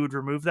why you would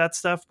remove that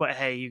stuff, but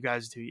hey, you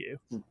guys do you.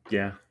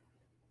 Yeah.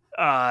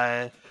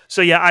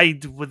 So yeah,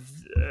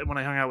 when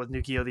I hung out with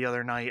Nukio the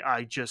other night,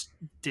 I just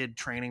did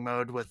training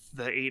mode with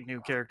the 8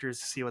 new characters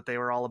to see what they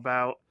were all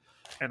about,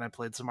 and I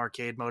played some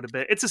arcade mode a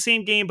bit. It's the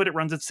same game, but it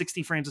runs at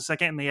 60 frames a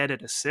second, and they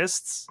added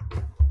assists.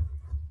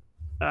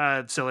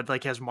 So it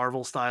like has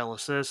Marvel style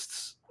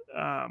assists.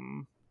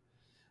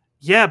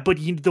 Yeah, but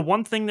the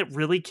one thing that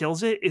really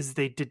kills it is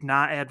they did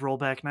not add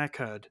rollback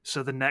netcode,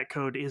 so the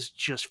netcode is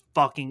just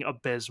fucking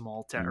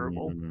abysmal,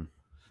 terrible. Mm-hmm.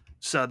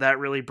 So that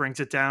really brings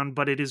it down,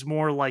 but it is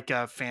more like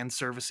a fan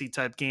servicey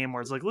type game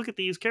where it's like, look at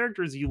these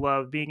characters you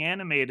love being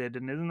animated,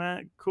 and isn't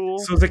that cool?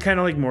 So is it kind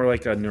of like more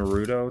like a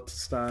Naruto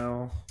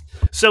style?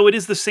 So it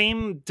is the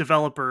same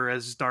developer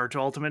as Naruto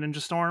Ultimate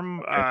Ninja Storm,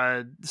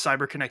 Okay.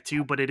 CyberConnect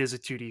 2, but it is a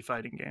 2D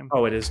fighting game.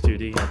 Oh, it is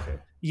 2D. Okay.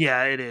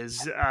 Yeah, it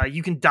is.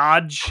 You can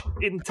dodge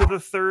into the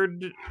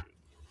third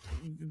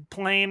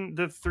plane,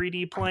 the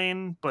 3D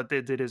plane, but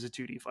it is a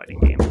 2D fighting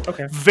game.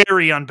 Okay.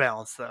 Very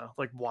unbalanced though,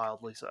 like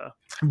wildly so.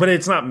 But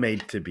it's not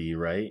made to be,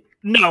 right?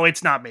 No,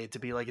 it's not made to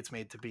be. Like it's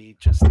made to be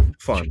just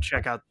Fun.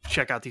 check out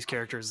these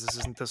characters. This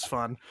isn't this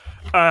fun.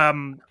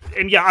 And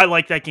yeah, I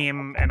like that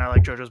game, and I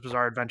like JoJo's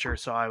Bizarre Adventure,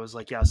 so I was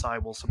like, yes, I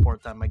will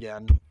support them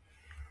again.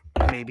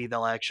 Maybe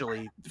they'll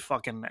actually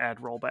fucking add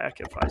rollback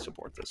if I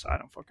support this. I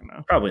don't fucking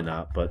know. Probably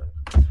not, but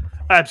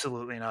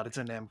Absolutely not. It's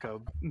a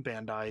Namco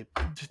Bandai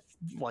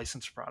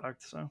licensed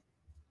product, so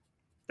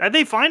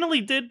they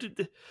finally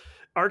did.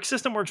 Arc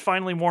System Works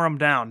finally wore them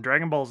down.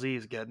 Dragon Ball Z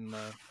is getting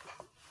the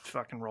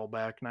fucking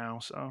rollback now,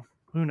 so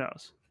who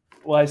knows?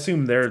 well, I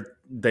assume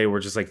they were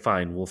just like,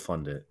 fine, we'll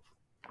fund it.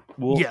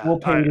 We'll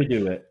pay to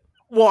do it.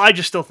 Well, I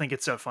just still think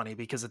it's so funny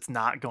because it's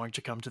not going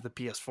to come to the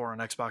PS4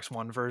 and Xbox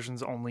One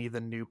versions, only the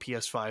new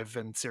PS5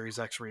 and Series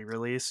X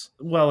re-release.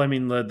 Well, I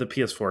mean, the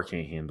PS4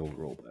 can't handle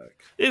rollback.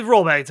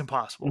 Rollback's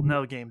impossible. Mm-hmm.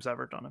 No game's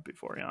ever done it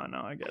before. Yeah, I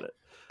know, I get it.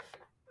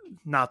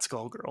 Not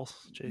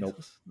Skullgirls. Jesus.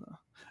 Nope.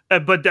 No.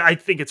 But I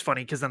think it's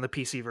funny because then the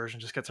PC version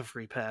just gets a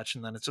free patch,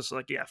 and then it's just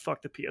like, yeah,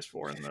 fuck the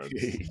PS4 and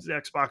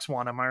the Xbox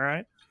One. Am I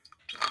right?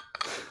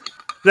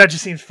 That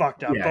just seems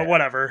fucked up, but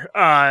whatever.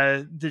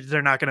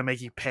 They're not going to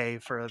make you pay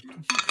for a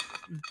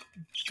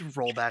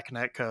rollback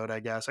netcode,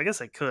 I guess. I guess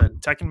they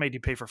could. Tekken made you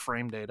pay for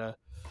frame data.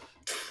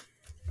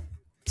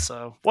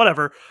 So,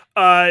 whatever.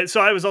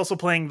 So I was also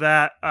playing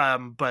that,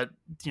 but,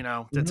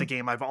 it's a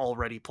game I've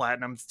already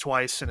platinumed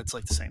twice, and it's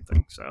like the same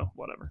thing. So,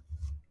 whatever.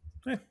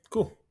 Yeah,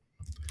 cool.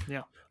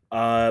 Yeah.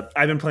 I've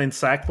been playing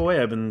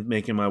Sackboy. I've been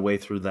making my way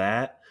through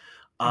that.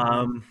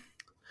 And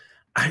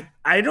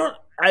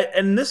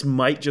this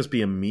might just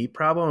be a me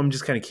problem. I'm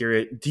just kind of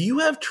curious. Do you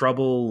have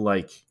trouble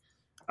like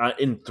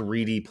in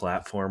 3D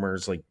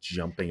platformers, like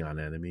jumping on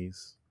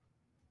enemies?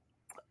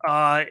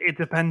 It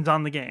depends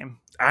on the game.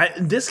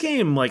 This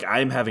game, like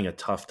I'm having a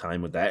tough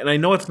time with that, and I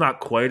know it's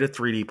not quite a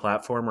 3D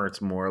platformer. It's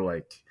more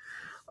like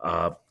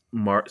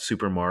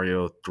Super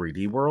Mario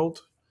 3D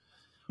World.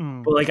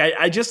 But like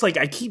I just like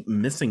I keep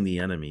missing the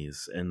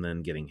enemies and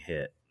then getting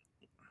hit.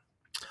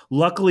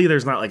 Luckily,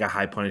 there's not like a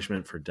high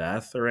punishment for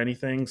death or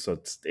anything, so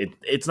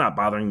it's not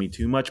bothering me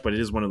too much. But it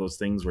is one of those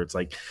things where it's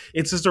like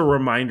it's just a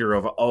reminder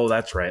of, oh,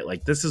 that's right.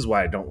 Like this is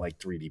why I don't like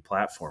 3D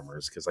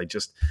platformers, because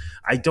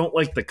I don't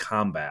like the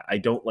combat. I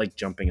don't like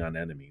jumping on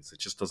enemies. It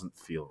just doesn't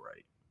feel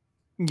right.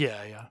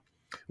 Yeah.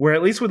 Where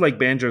at least with like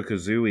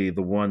Banjo-Kazooie,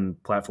 the one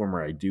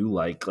platformer I do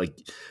like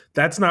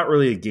that's not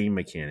really a game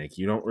mechanic.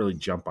 You don't really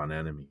jump on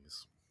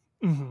enemies.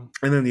 Mm-hmm.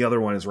 And then the other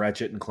one is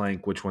Ratchet and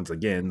Clank, which once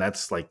again,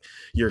 that's like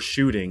you're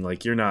shooting,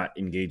 like you're not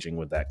engaging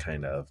with that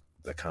kind of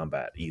the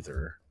combat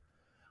either.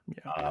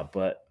 Yeah.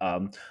 But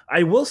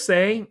I will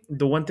say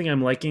the one thing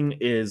I'm liking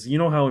is, you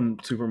know how in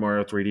Super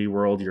Mario 3D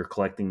World you're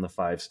collecting the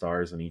 5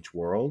 stars in each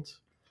world?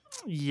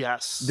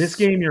 Yes. This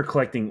game you're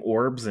collecting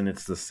orbs, and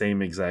it's the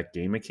same exact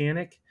game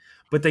mechanic,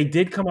 but they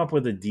did come up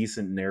with a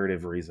decent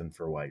narrative reason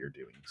for why you're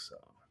doing so.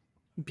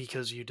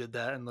 Because you did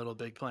that in Little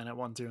Big Planet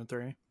 1, 2, and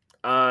 3?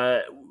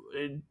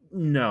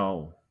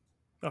 No.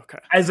 Okay.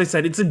 As I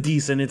said, it's a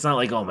decent. It's not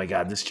like, oh my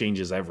god, this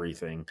changes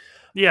everything.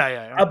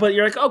 Yeah. But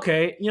you're like,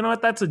 okay, you know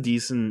what? That's a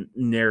decent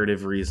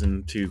narrative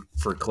reason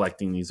for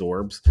collecting these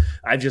orbs.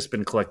 I've just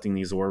been collecting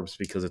these orbs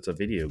because it's a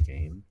video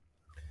game.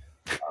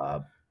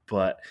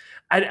 But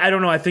I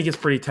don't know. I think it's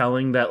pretty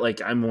telling that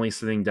like I'm only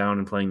sitting down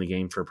and playing the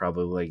game for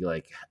probably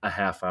like a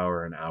half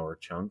hour, an hour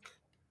chunk.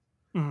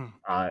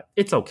 Mm-hmm.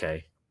 It's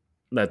okay.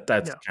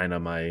 That's kind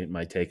of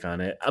my take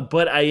on it.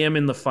 But I am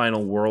in the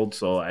final world,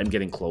 so I'm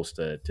getting close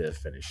to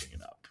finishing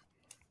it up.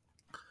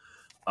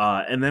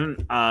 And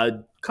then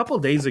a couple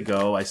days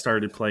ago, I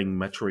started playing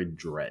Metroid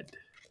Dread.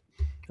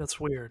 That's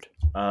weird.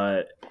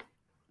 Well,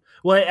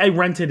 I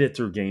rented it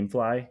through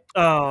GameFly.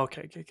 Oh,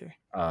 okay.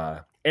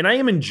 And I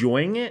am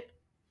enjoying it.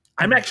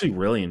 I'm actually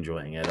really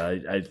enjoying it.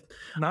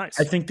 Nice.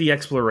 I think the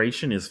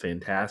exploration is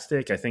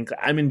fantastic. I think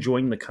I'm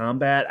enjoying the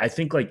combat. I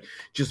think like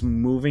just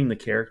moving the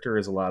character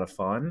is a lot of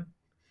fun.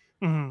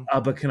 Mm-hmm.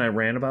 But can I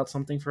rant about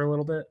something for a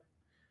little bit?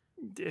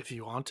 If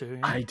you want to. Yeah.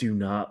 I do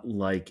not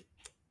like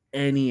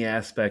any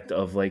aspect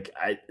of like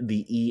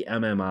the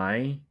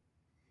EMMI.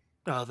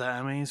 Oh, the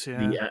Emmys,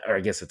 yeah. Or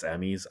I guess it's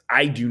Emmys.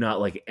 I do not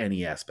like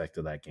any aspect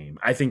of that game.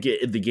 I think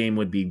the game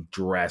would be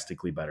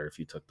drastically better if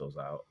you took those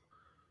out.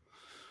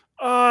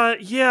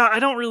 Yeah, I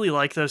don't really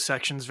like those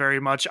sections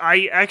very much.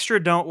 I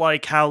extra don't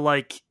like how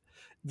like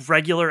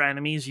regular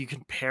enemies you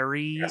can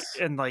parry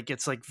and like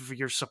it's like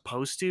you're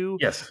supposed to,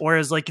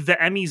 whereas like the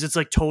Emmys it's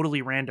like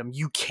totally random.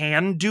 You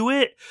can do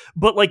it,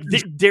 but like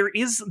there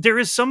is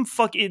some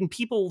fucking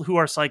people who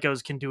are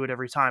psychos can do it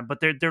every time, but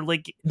they're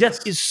like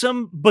is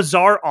some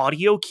bizarre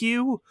audio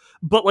cue,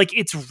 but like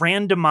it's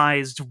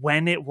randomized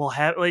when it will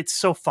have. It's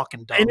so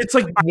fucking dumb, and it's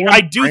like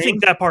I do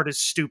think that part is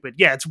stupid.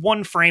 Yeah, it's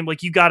one frame,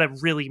 like you gotta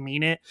really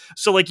mean it,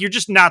 so like you're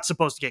just not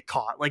supposed to get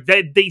caught. Like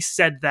they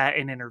said that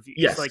in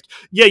interviews, like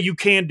yeah, you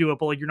can do it,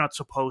 but like you're not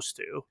supposed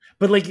to.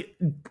 But like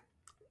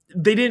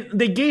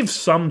they gave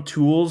some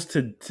tools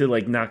to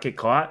like not get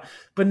caught,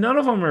 but none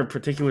of them are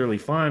particularly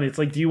fun. It's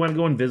like, do you want to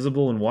go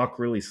invisible and walk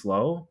really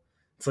slow?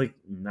 It's like,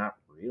 not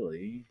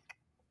really.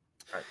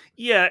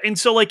 Yeah, and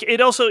so like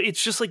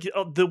it's just like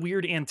the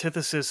weird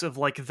antithesis of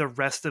like the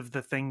rest of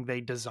the thing they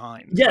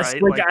designed. Yes,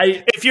 right?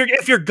 like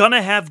if you're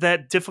gonna have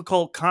that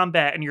difficult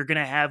combat and you're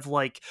gonna have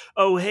like,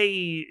 oh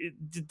hey,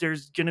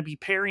 there's gonna be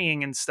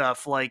parrying and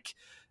stuff, like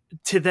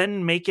to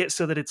then make it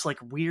so that it's like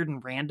weird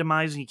and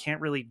randomized and you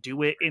can't really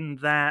do it in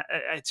that,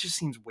 it just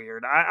seems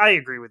weird. I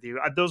agree with you.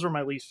 Those were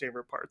my least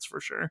favorite parts for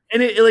sure.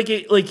 And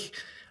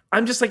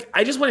I'm just like,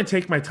 I just want to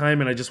take my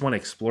time and I just want to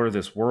explore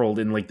this world,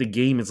 and like the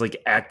game is like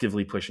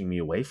actively pushing me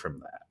away from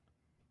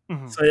that.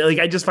 Mm-hmm. So like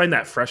I just find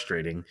that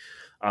frustrating.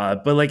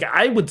 But like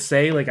I would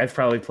say like I've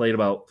probably played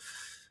about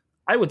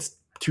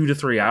 2 to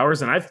 3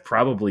 hours, and I've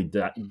probably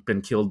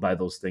been killed by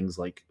those things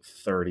like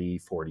 30,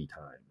 40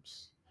 times.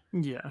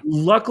 Yeah.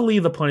 Luckily,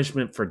 the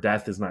punishment for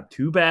death is not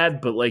too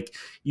bad, but like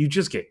you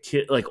just get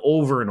like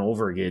over and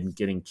over again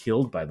getting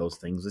killed by those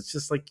things. It's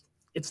just like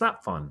it's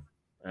not fun,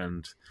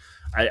 and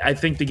I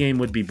think the game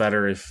would be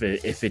better if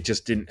it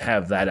just didn't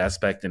have that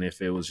aspect, and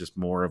if it was just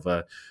more of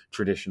a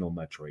traditional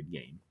Metroid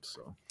game.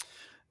 So.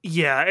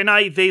 Yeah,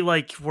 and they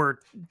like were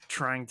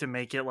trying to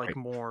make it like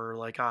more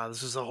like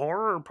this is a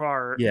horror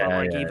part. Yeah, but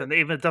like even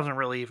it doesn't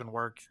really even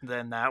work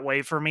then that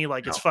way for me.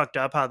 Like it's fucked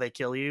up how they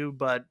kill you,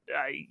 but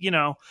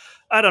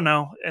I don't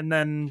know. And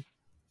then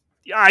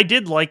I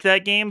did like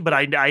that game, but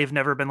I have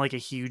never been like a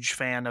huge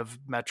fan of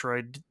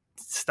Metroid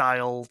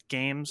style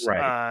games.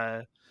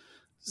 Right.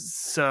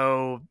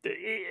 So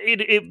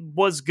it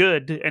was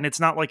good, and it's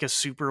not like a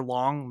super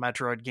long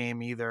Metroid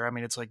game either. I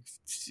mean, it's like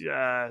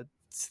I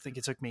think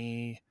it took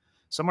me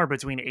somewhere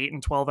between 8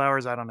 and 12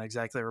 hours. I don't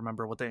exactly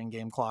remember what the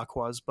in-game clock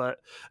was, but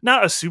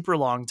not a super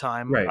long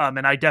time. Right.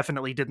 And I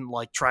definitely didn't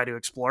like try to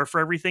explore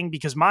for everything,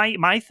 because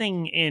my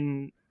thing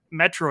in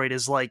Metroid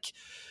is like,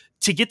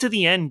 to get to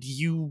the end,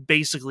 you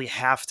basically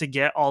have to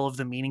get all of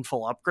the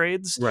meaningful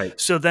upgrades. Right.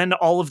 So then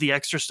all of the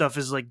extra stuff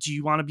is like, do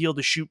you want to be able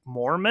to shoot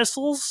more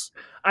missiles?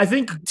 I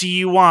think. Do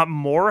you want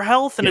more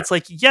health? And it's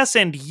like, yes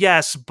and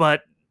yes,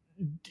 but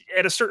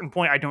at a certain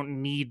point, I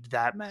don't need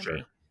that many. Sure.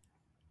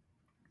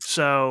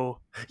 So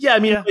yeah, I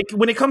mean, like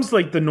when it comes to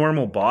like the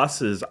normal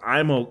bosses,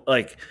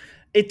 like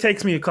it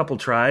takes me a couple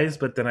tries,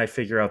 but then I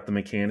figure out the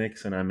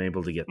mechanics and I'm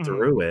able to get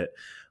through it.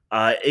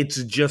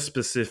 It's just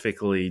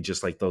specifically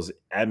just like those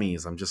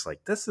Emmys. I'm just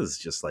like, this is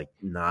just like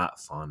not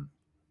fun.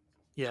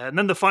 Yeah, and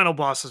then the final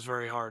boss is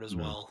very hard as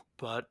well,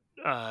 but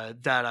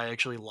that I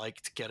actually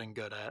liked getting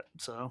good at.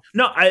 So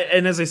no,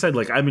 and as I said,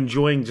 like I'm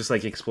enjoying just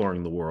like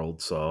exploring the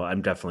world, so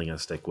I'm definitely gonna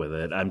stick with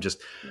it. I'm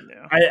just,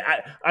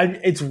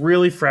 it's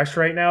really fresh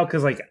right now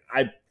because like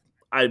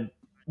I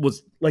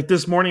was like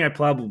this morning I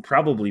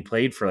probably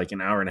played for like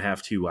an hour and a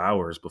half, 2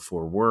 hours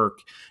before work,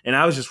 and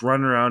I was just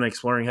running around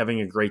exploring,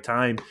 having a great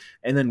time.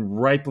 And then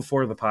right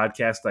before the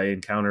podcast, I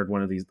encountered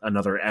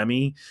another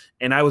Emmy,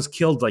 and I was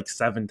killed like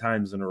 7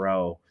 times in a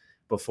row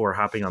before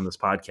hopping on this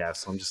podcast.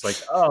 So I'm just like,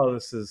 oh,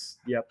 this is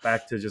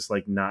back to just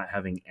like not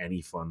having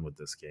any fun with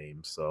this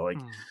game. So like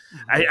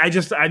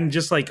I'm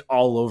just like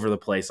all over the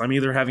place. I'm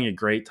either having a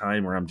great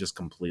time or I'm just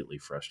completely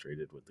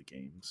frustrated with the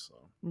game. So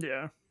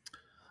yeah.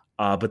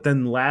 But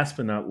then last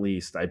but not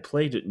least, I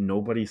played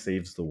Nobody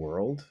Saves the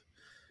World.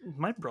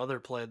 My brother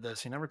played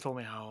this. He never told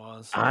me how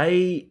it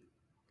was.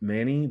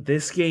 Manny,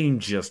 this game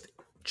just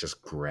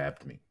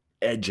grabbed me.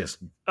 It just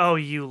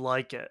you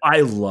like it?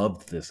 I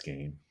loved this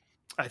game.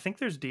 I think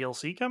there's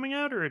DLC coming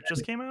out, or it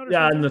just came out.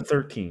 On the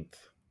 13th.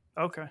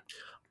 Okay.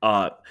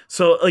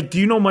 So like, do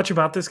you know much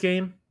about this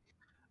game?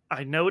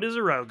 I know it is a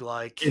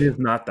roguelike. It is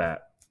not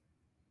that.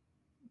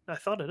 I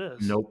thought it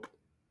is. Nope.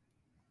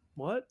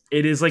 What?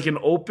 It is like an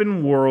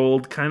open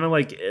world, kind of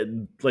like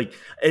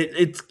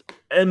it's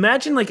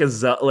imagine like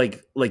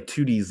like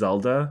 2D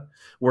Zelda,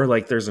 where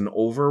like there's an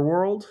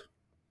overworld.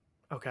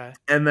 Okay.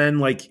 And then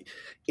like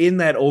in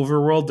that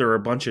overworld there are a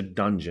bunch of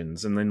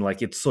dungeons, and then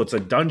like it's a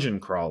dungeon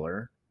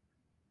crawler.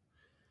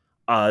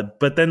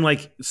 But then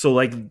so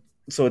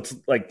it's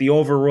like the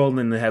overworld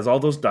and it has all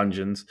those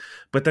dungeons,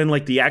 but then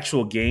like the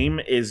actual game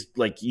is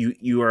like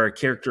you are a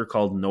character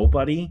called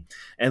Nobody,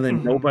 and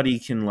then Nobody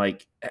can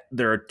like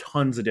there are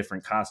tons of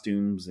different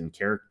costumes and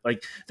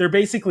like they're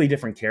basically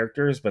different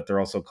characters, but they're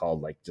also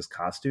called like just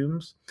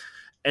costumes.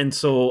 And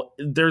so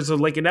there's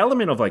like an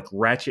element of like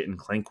Ratchet and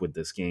Clank with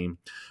this game,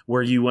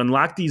 where you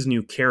unlock these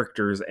new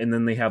characters and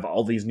then they have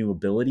all these new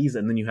abilities,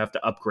 and then you have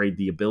to upgrade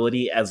the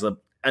ability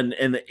and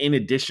in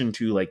addition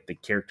to like the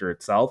character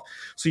itself.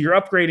 So you're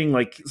upgrading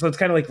so it's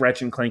kind of like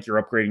Ratchet and Clank.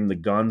 You're upgrading the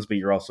guns, but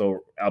you're also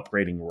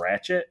upgrading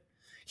Ratchet.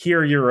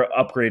 Here you're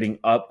upgrading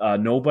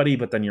Nobody,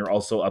 but then you're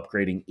also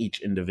upgrading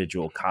each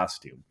individual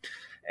costume.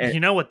 And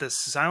you know what this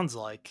sounds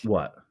like?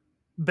 What?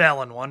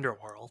 Balan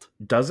Wonderworld.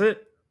 Does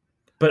it?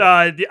 But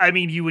I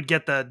mean, you would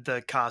get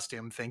the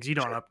costume things. You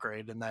don't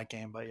upgrade in that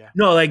game, but yeah.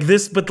 No, like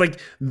this, but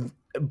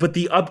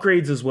the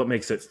upgrades is what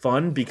makes it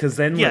fun, because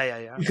then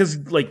because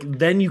like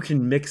then you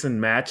can mix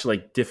and match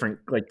like different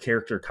like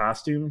character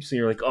costumes. So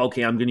you're like,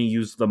 okay, I'm gonna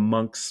use the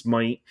monk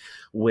smite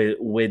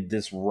with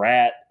this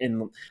rat,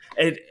 and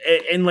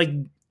like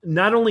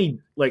not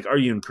only like are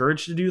you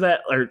encouraged to do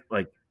that, or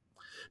like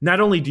not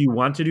only do you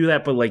want to do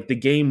that, but like the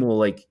game will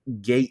like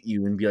gate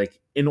you and be like,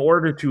 in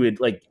order to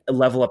like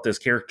level up this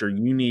character,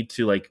 you need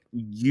to like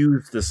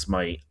use the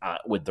smite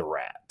with the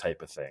rat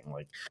type of thing.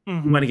 Like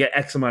you want to get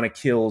X amount of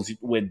kills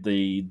with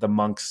the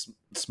monk's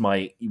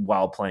smite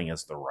while playing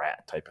as the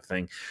rat type of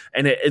thing.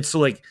 And it's so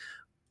like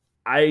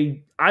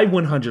I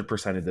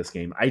 100%ed this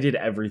game. I did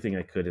everything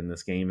I could in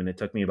this game, and it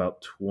took me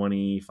about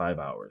 25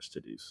 hours to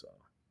do so.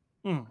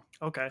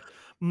 Okay.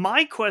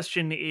 My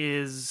question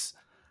is,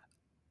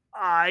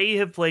 I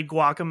have played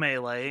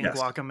Guacamelee and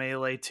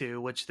Guacamelee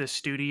 2, which the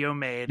studio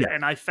made,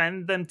 and I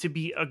found them to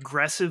be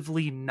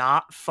aggressively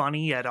not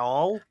funny at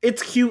all.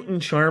 It's cute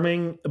and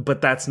charming, but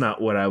that's not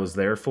what I was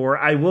there for.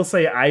 I will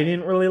say I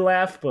didn't really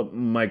laugh, but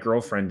my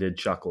girlfriend did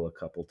chuckle a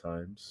couple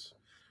times.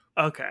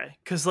 Okay,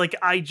 because like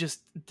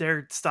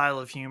their style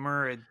of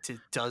humor, it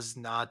does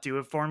not do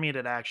it for me.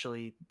 It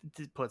actually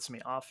puts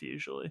me off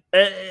usually.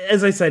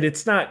 As I said,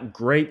 it's not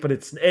great, but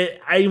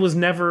I was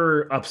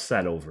never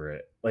upset over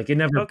it. Like it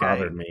never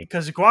bothered me.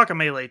 Because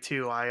Guacamelee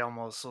 2, I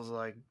almost was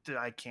like,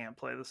 I can't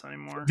play this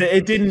anymore.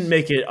 It didn't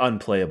make it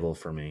unplayable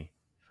for me.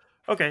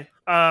 Okay.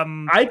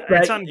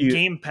 It's on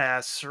Game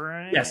Pass,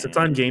 right? Yes, it's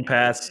on Game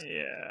Pass.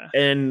 Yeah.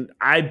 And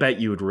I bet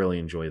you would really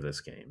enjoy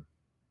this game.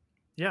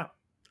 Yeah.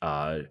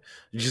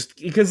 Just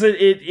because it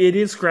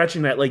is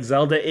scratching that like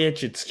Zelda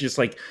itch. It's just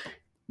like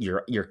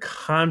you're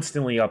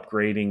constantly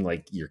upgrading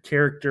like your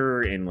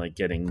character and like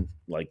getting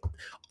like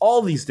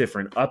all these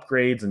different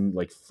upgrades and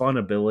like fun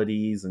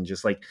abilities, and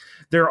just like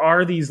there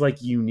are these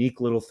like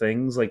unique little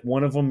things. Like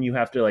one of them you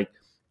have to like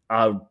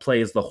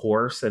play as the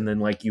horse, and then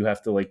like you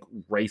have to like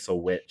race a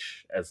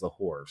witch as the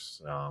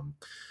horse.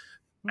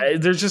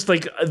 There's just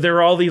like there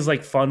are all these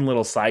like fun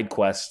little side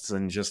quests,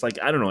 and just like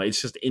I don't know,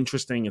 it's just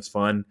interesting, it's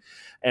fun,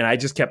 and I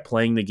just kept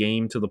playing the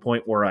game to the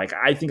point where like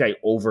I think I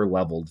over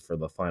leveled for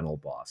the final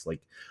boss.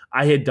 Like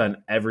I had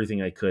done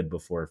everything I could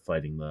before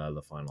fighting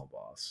the final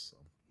boss. So.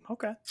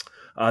 Okay.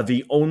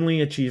 The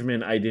only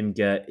achievement I didn't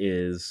get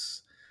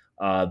is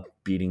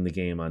beating the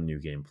game on New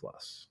Game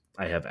Plus.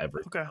 I have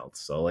everything Okay. else.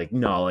 So like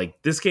no,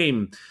 like this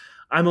game,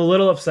 I'm a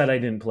little upset I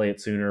didn't play it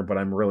sooner, but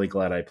I'm really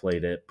glad I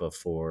played it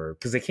before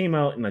because it came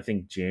out in I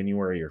think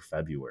January or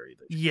February.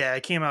 Yeah,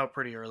 it came out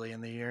pretty early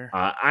in the year.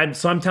 I'm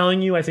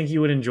telling you, I think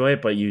you would enjoy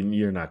it, but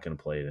you're not going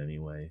to play it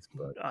anyway.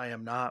 But I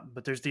am not,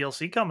 but there's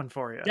DLC coming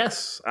for you.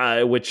 yes,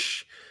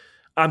 which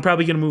I'm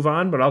probably going to move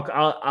on, but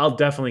I'll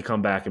definitely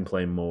come back and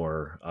play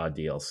more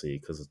DLC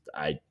because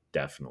I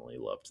definitely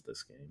loved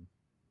this game.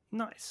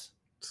 Nice.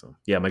 So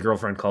yeah, my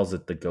girlfriend calls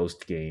it the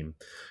ghost game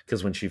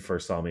because when she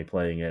first saw me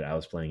playing it, I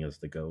was playing as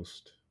the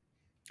ghost.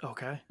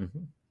 Okay.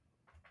 Mm-hmm.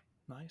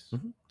 Nice.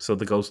 Mm-hmm. So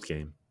the ghost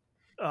game.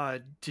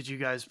 Did you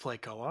guys play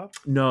co-op?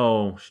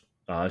 No,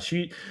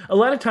 she a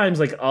lot of times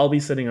like I'll be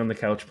sitting on the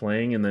couch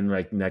playing, and then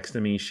like next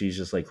to me, she's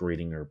just like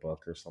reading her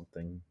book or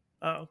something.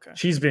 Oh, okay.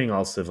 She's being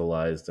all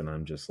civilized, and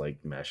I'm just like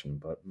mashing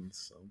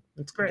buttons. So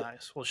it's great.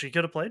 Nice. Well, she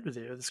could have played with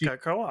you. It's got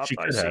co-op. She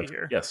I could see have.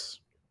 here. Yes.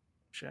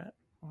 Shit.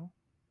 Well,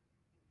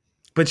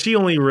 But she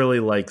only really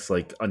likes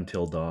like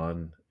Until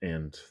Dawn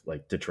and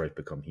like Detroit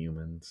Become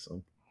Human.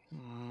 So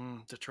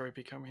Detroit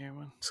Become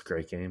Human. it's a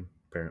great game,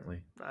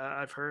 apparently.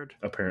 I've heard.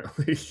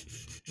 Apparently.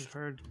 I've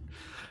heard.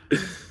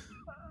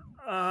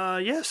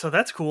 Yeah. So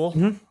that's cool.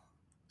 Mm-hmm.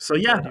 So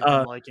yeah, Glad you've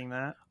been liking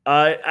that.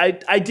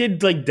 I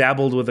did like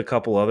dabbled with a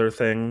couple other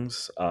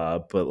things,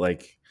 but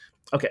like,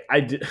 okay,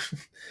 I did.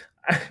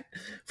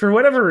 For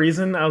whatever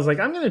reason, I was like,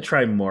 I'm gonna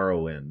try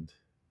Morrowind.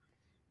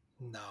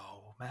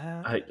 No,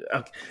 man.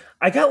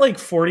 I got like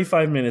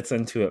 45 minutes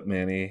into it,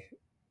 Manny,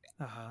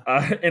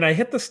 Uh-huh. and I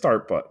hit the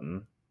start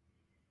button.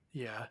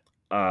 Yeah.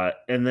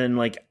 And then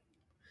like,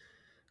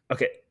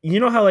 okay, you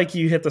know how like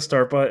you hit the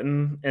start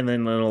button, and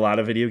then in a lot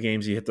of video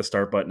games you hit the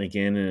start button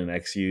again, and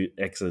it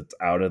exits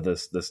out of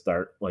the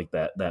start like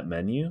that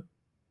menu.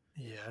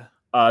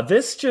 Yeah.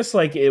 This just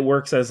like it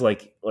works as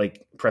like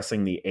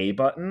pressing the A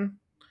button,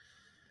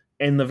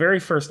 and the very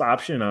first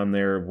option on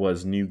there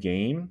was new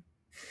game.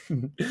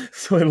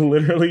 So it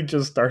literally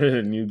just started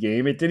a new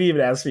game. It didn't even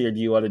ask me, do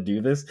you want to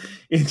do this?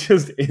 It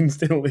just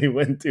instantly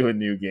went to a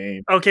new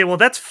game. Okay, well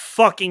that's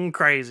fucking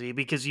crazy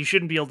because you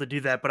shouldn't be able to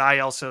do that, but I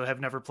also have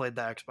never played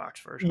the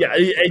Xbox version. Yeah,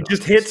 it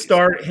just hit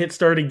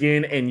start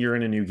again, and you're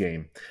in a new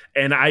game.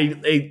 And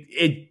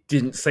it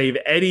didn't save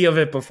any of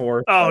it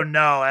before. Oh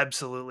no,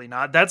 absolutely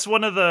not. That's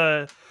one of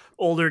the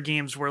older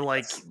games where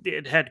like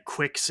it had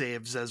quick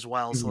saves as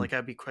well, so like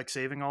I'd be quick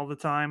saving all the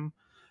time.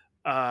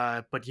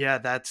 But yeah,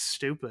 that's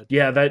stupid.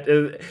 Yeah, that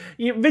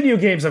video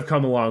games have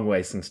come a long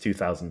way since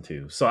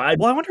 2002. So I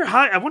wonder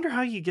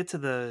how you get to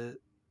the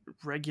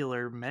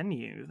regular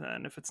menu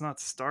then if it's not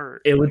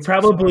start. It would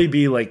probably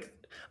be like,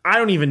 I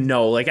don't even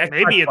know. Like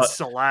maybe it's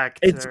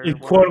select. It's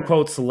quote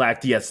unquote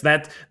select. Yes,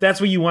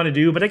 that's what you want to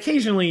do. But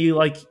occasionally, you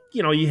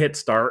hit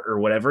start or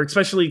whatever.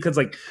 Especially because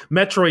like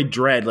Metroid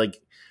Dread, like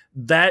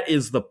that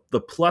is the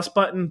plus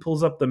button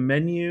pulls up the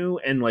menu,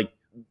 and like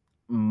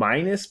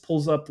minus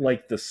pulls up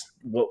like this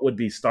what would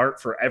be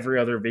start for every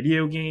other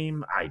video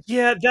game.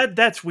 Yeah,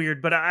 that's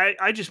weird, but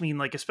I just mean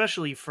like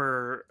especially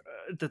for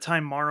the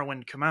time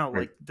Morrowind come out,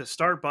 like the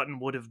start button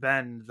would have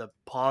been the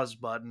pause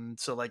button,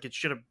 so like it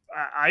should have.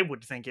 I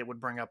would think it would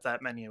bring up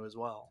that menu as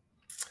well.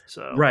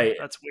 So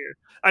that's weird.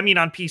 I mean,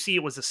 on PC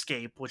it was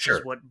escape, which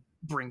is what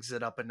brings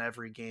it up in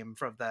every game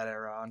from that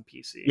era on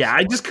PC. Yeah, so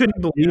I just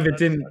couldn't believe it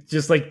didn't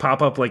just like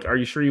pop up like, are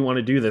you sure you want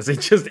to do this? It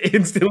just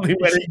instantly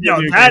went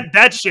no,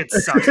 that shit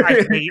sucks.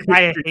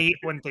 I hate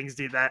when things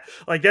do that.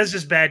 Like that's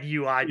just bad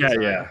UI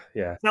design.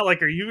 Yeah. It's not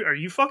like, are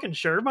you fucking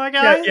sure, my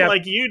guy? Yeah.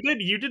 Like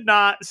you did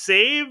not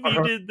save.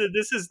 You did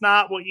this is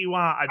not what you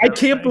want. I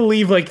can't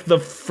believe like the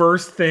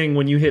first thing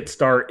when you hit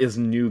start is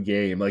new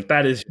game. Like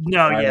that is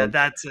wild. Yeah,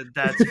 that's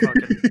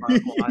fucking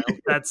wild.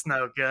 That's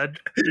no good.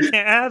 You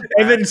can't have that.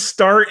 And then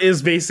start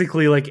is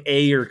basically like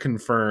A or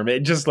confirm.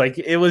 It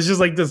was just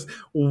like this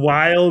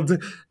wild,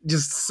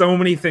 just so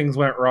many things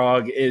went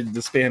wrong in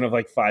the span of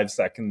like 5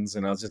 seconds,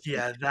 and I was just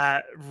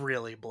that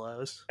really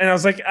blows. And I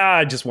was like,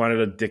 I just wanted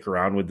to dick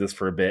around with this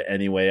for a bit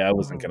anyway. I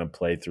wasn't gonna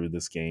play through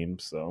this game,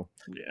 so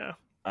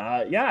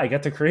I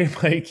got to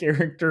create my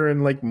character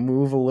and like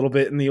move a little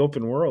bit in the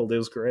open world. It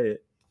was great.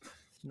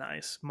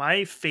 Nice. One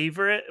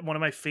of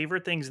my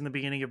favorite things in the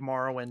beginning of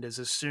Morrowind is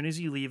as soon as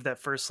you leave that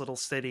first little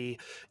city,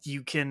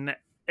 you can,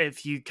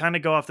 if you kind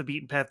of go off the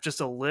beaten path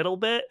just a little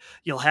bit,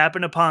 you'll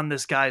happen upon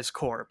this guy's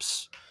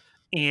corpse,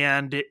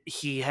 and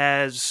he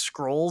has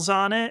scrolls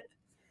on it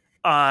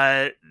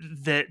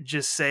that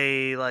just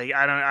say like,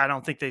 I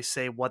don't think they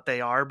say what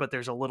they are, but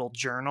there's a little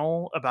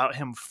journal about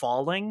him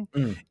falling.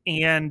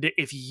 And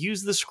if you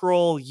use the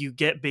scroll, you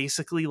get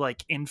basically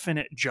like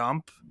infinite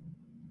jump.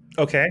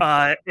 Okay.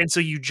 And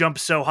so you jump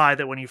so high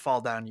that when you fall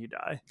down, you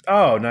die.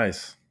 Oh,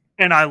 nice.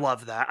 And I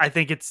love that. I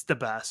think it's the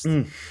best.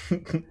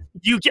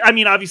 I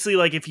mean, obviously,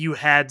 like if you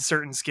had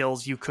certain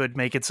skills, you could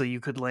make it so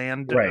you could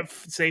land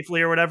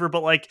safely or whatever.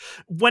 But like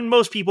when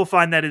most people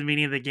find that in the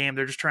beginning of the game,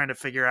 they're just trying to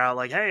figure out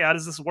like, hey, how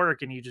does this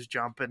work? And you just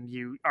jump and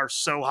you are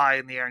so high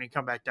in the air and you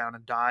come back down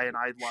and die. And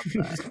I love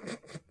that.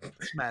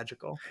 It's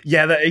magical.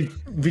 Yeah,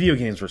 video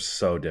games were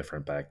so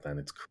different back then.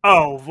 It's crazy.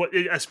 Oh,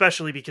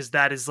 especially because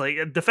that is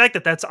like the fact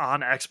that that's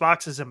on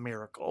Xbox is a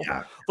miracle.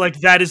 Yeah. Like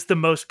that is the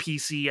most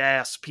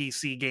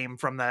PC game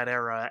from that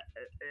era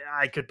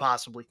I could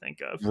possibly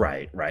think of.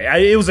 Right.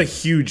 It was a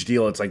huge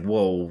deal. It's like,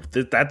 whoa,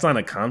 that's on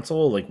a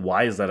console? Like,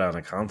 why is that on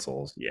a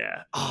console?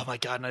 Yeah. Oh my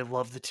god, and I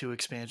love the 2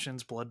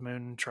 expansions, Blood Moon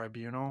and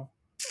Tribunal.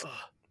 Ugh.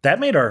 That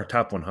made our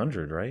top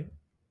 100, right?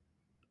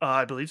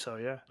 I believe so,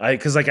 yeah.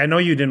 Because I know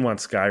you didn't want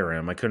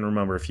Skyrim. I couldn't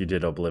remember if you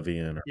did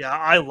Oblivion. Yeah,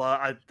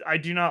 I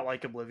do not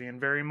like Oblivion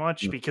very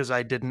much because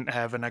I didn't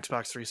have an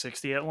Xbox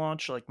 360 at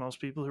launch, like most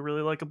people who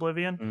really like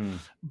Oblivion.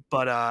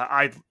 But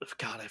I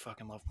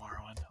fucking love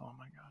Morrowind. Oh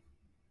my god,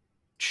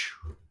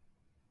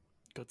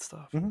 good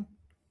stuff.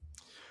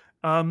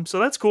 So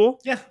that's cool.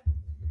 Yeah,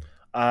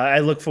 I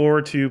look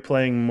forward to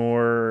playing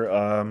more.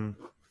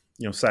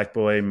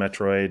 Sackboy,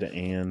 Metroid,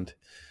 and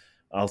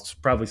I'll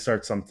probably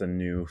start something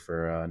new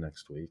for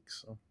next week.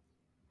 So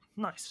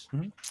nice.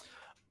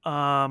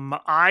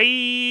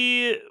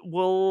 I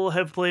will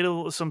have played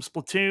some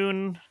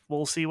Splatoon.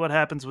 We'll see what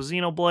happens with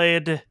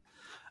Xenoblade.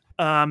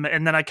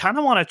 And then I kind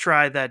of want to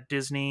try that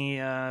Disney,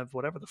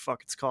 whatever the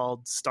fuck it's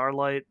called,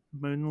 Starlight,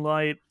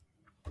 Moonlight,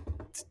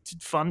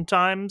 Fun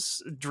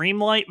Times,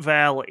 Dreamlight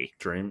Valley.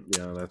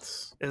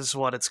 Is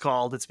what it's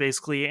called. It's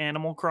basically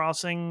Animal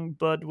Crossing,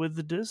 but with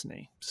the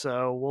Disney.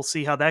 So we'll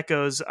see how that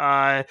goes.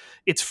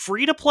 It's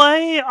free to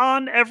play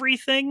on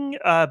everything,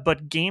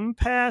 but Game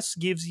Pass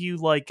gives you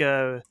like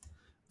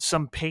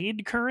some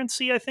paid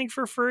currency, I think,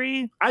 for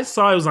free. I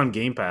saw it was on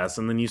Game Pass,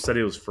 and then you said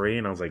it was free,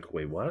 and I was like,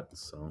 wait, what?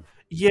 So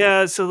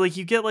yeah, so like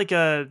you get like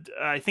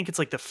I think it's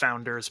like the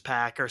Founders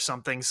Pack or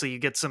something, so you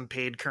get some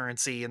paid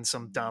currency and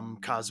some dumb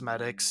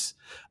cosmetics.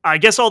 I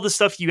guess all the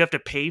stuff you have to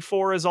pay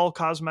for is all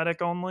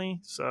cosmetic only,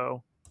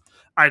 so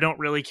I don't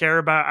really care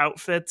about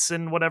outfits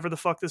and whatever the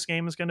fuck this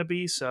game is going to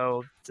be,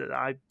 so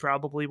I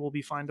probably will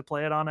be fine to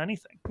play it on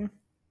anything.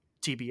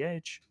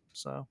 TBH,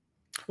 so...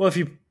 Well, if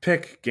you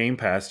pick Game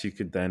Pass, you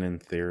could then, in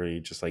theory,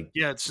 just like...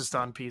 Yeah, it's just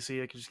on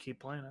PC. I could just keep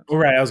playing it.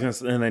 Right, I was going to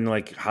say, and then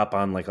like hop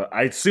on like...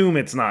 I assume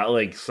it's not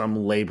like some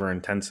labor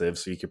intensive,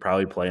 so you could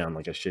probably play on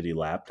like a shitty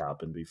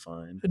laptop and be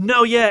fine.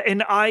 No, yeah,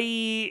 and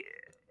I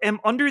am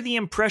under the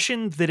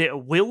impression that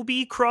it will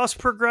be cross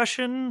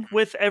progression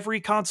with every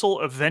console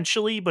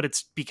eventually, but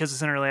it's because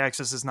it's in early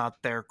access is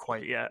not there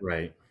quite yet.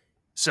 Right.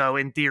 So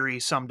in theory,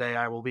 someday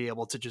I will be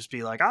able to just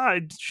be like,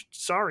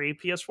 sorry,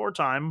 PS4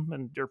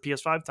 time or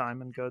PS5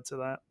 time and go to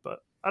that. But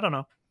I don't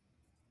know.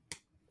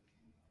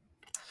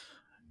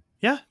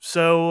 Yeah,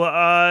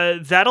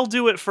 so that'll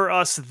do it for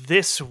us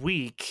this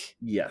week.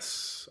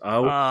 Yes.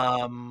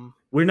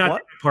 We're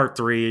not part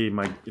 3.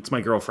 It's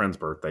my girlfriend's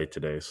birthday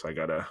today, so I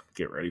gotta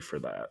get ready for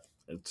that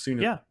as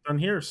soon as it's done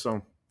here.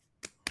 So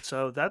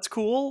that's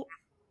cool.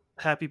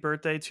 Happy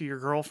birthday to your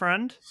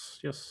girlfriend.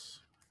 Yes.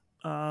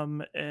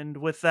 And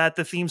with that,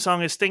 the theme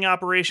song is Sting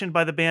Operation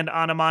by the band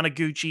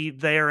Anamanaguchi.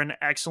 They are an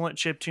excellent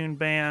chiptune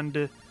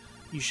band.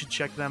 You should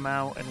check them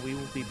out, and we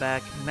will be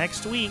back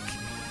next week.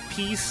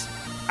 Peace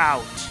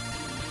out.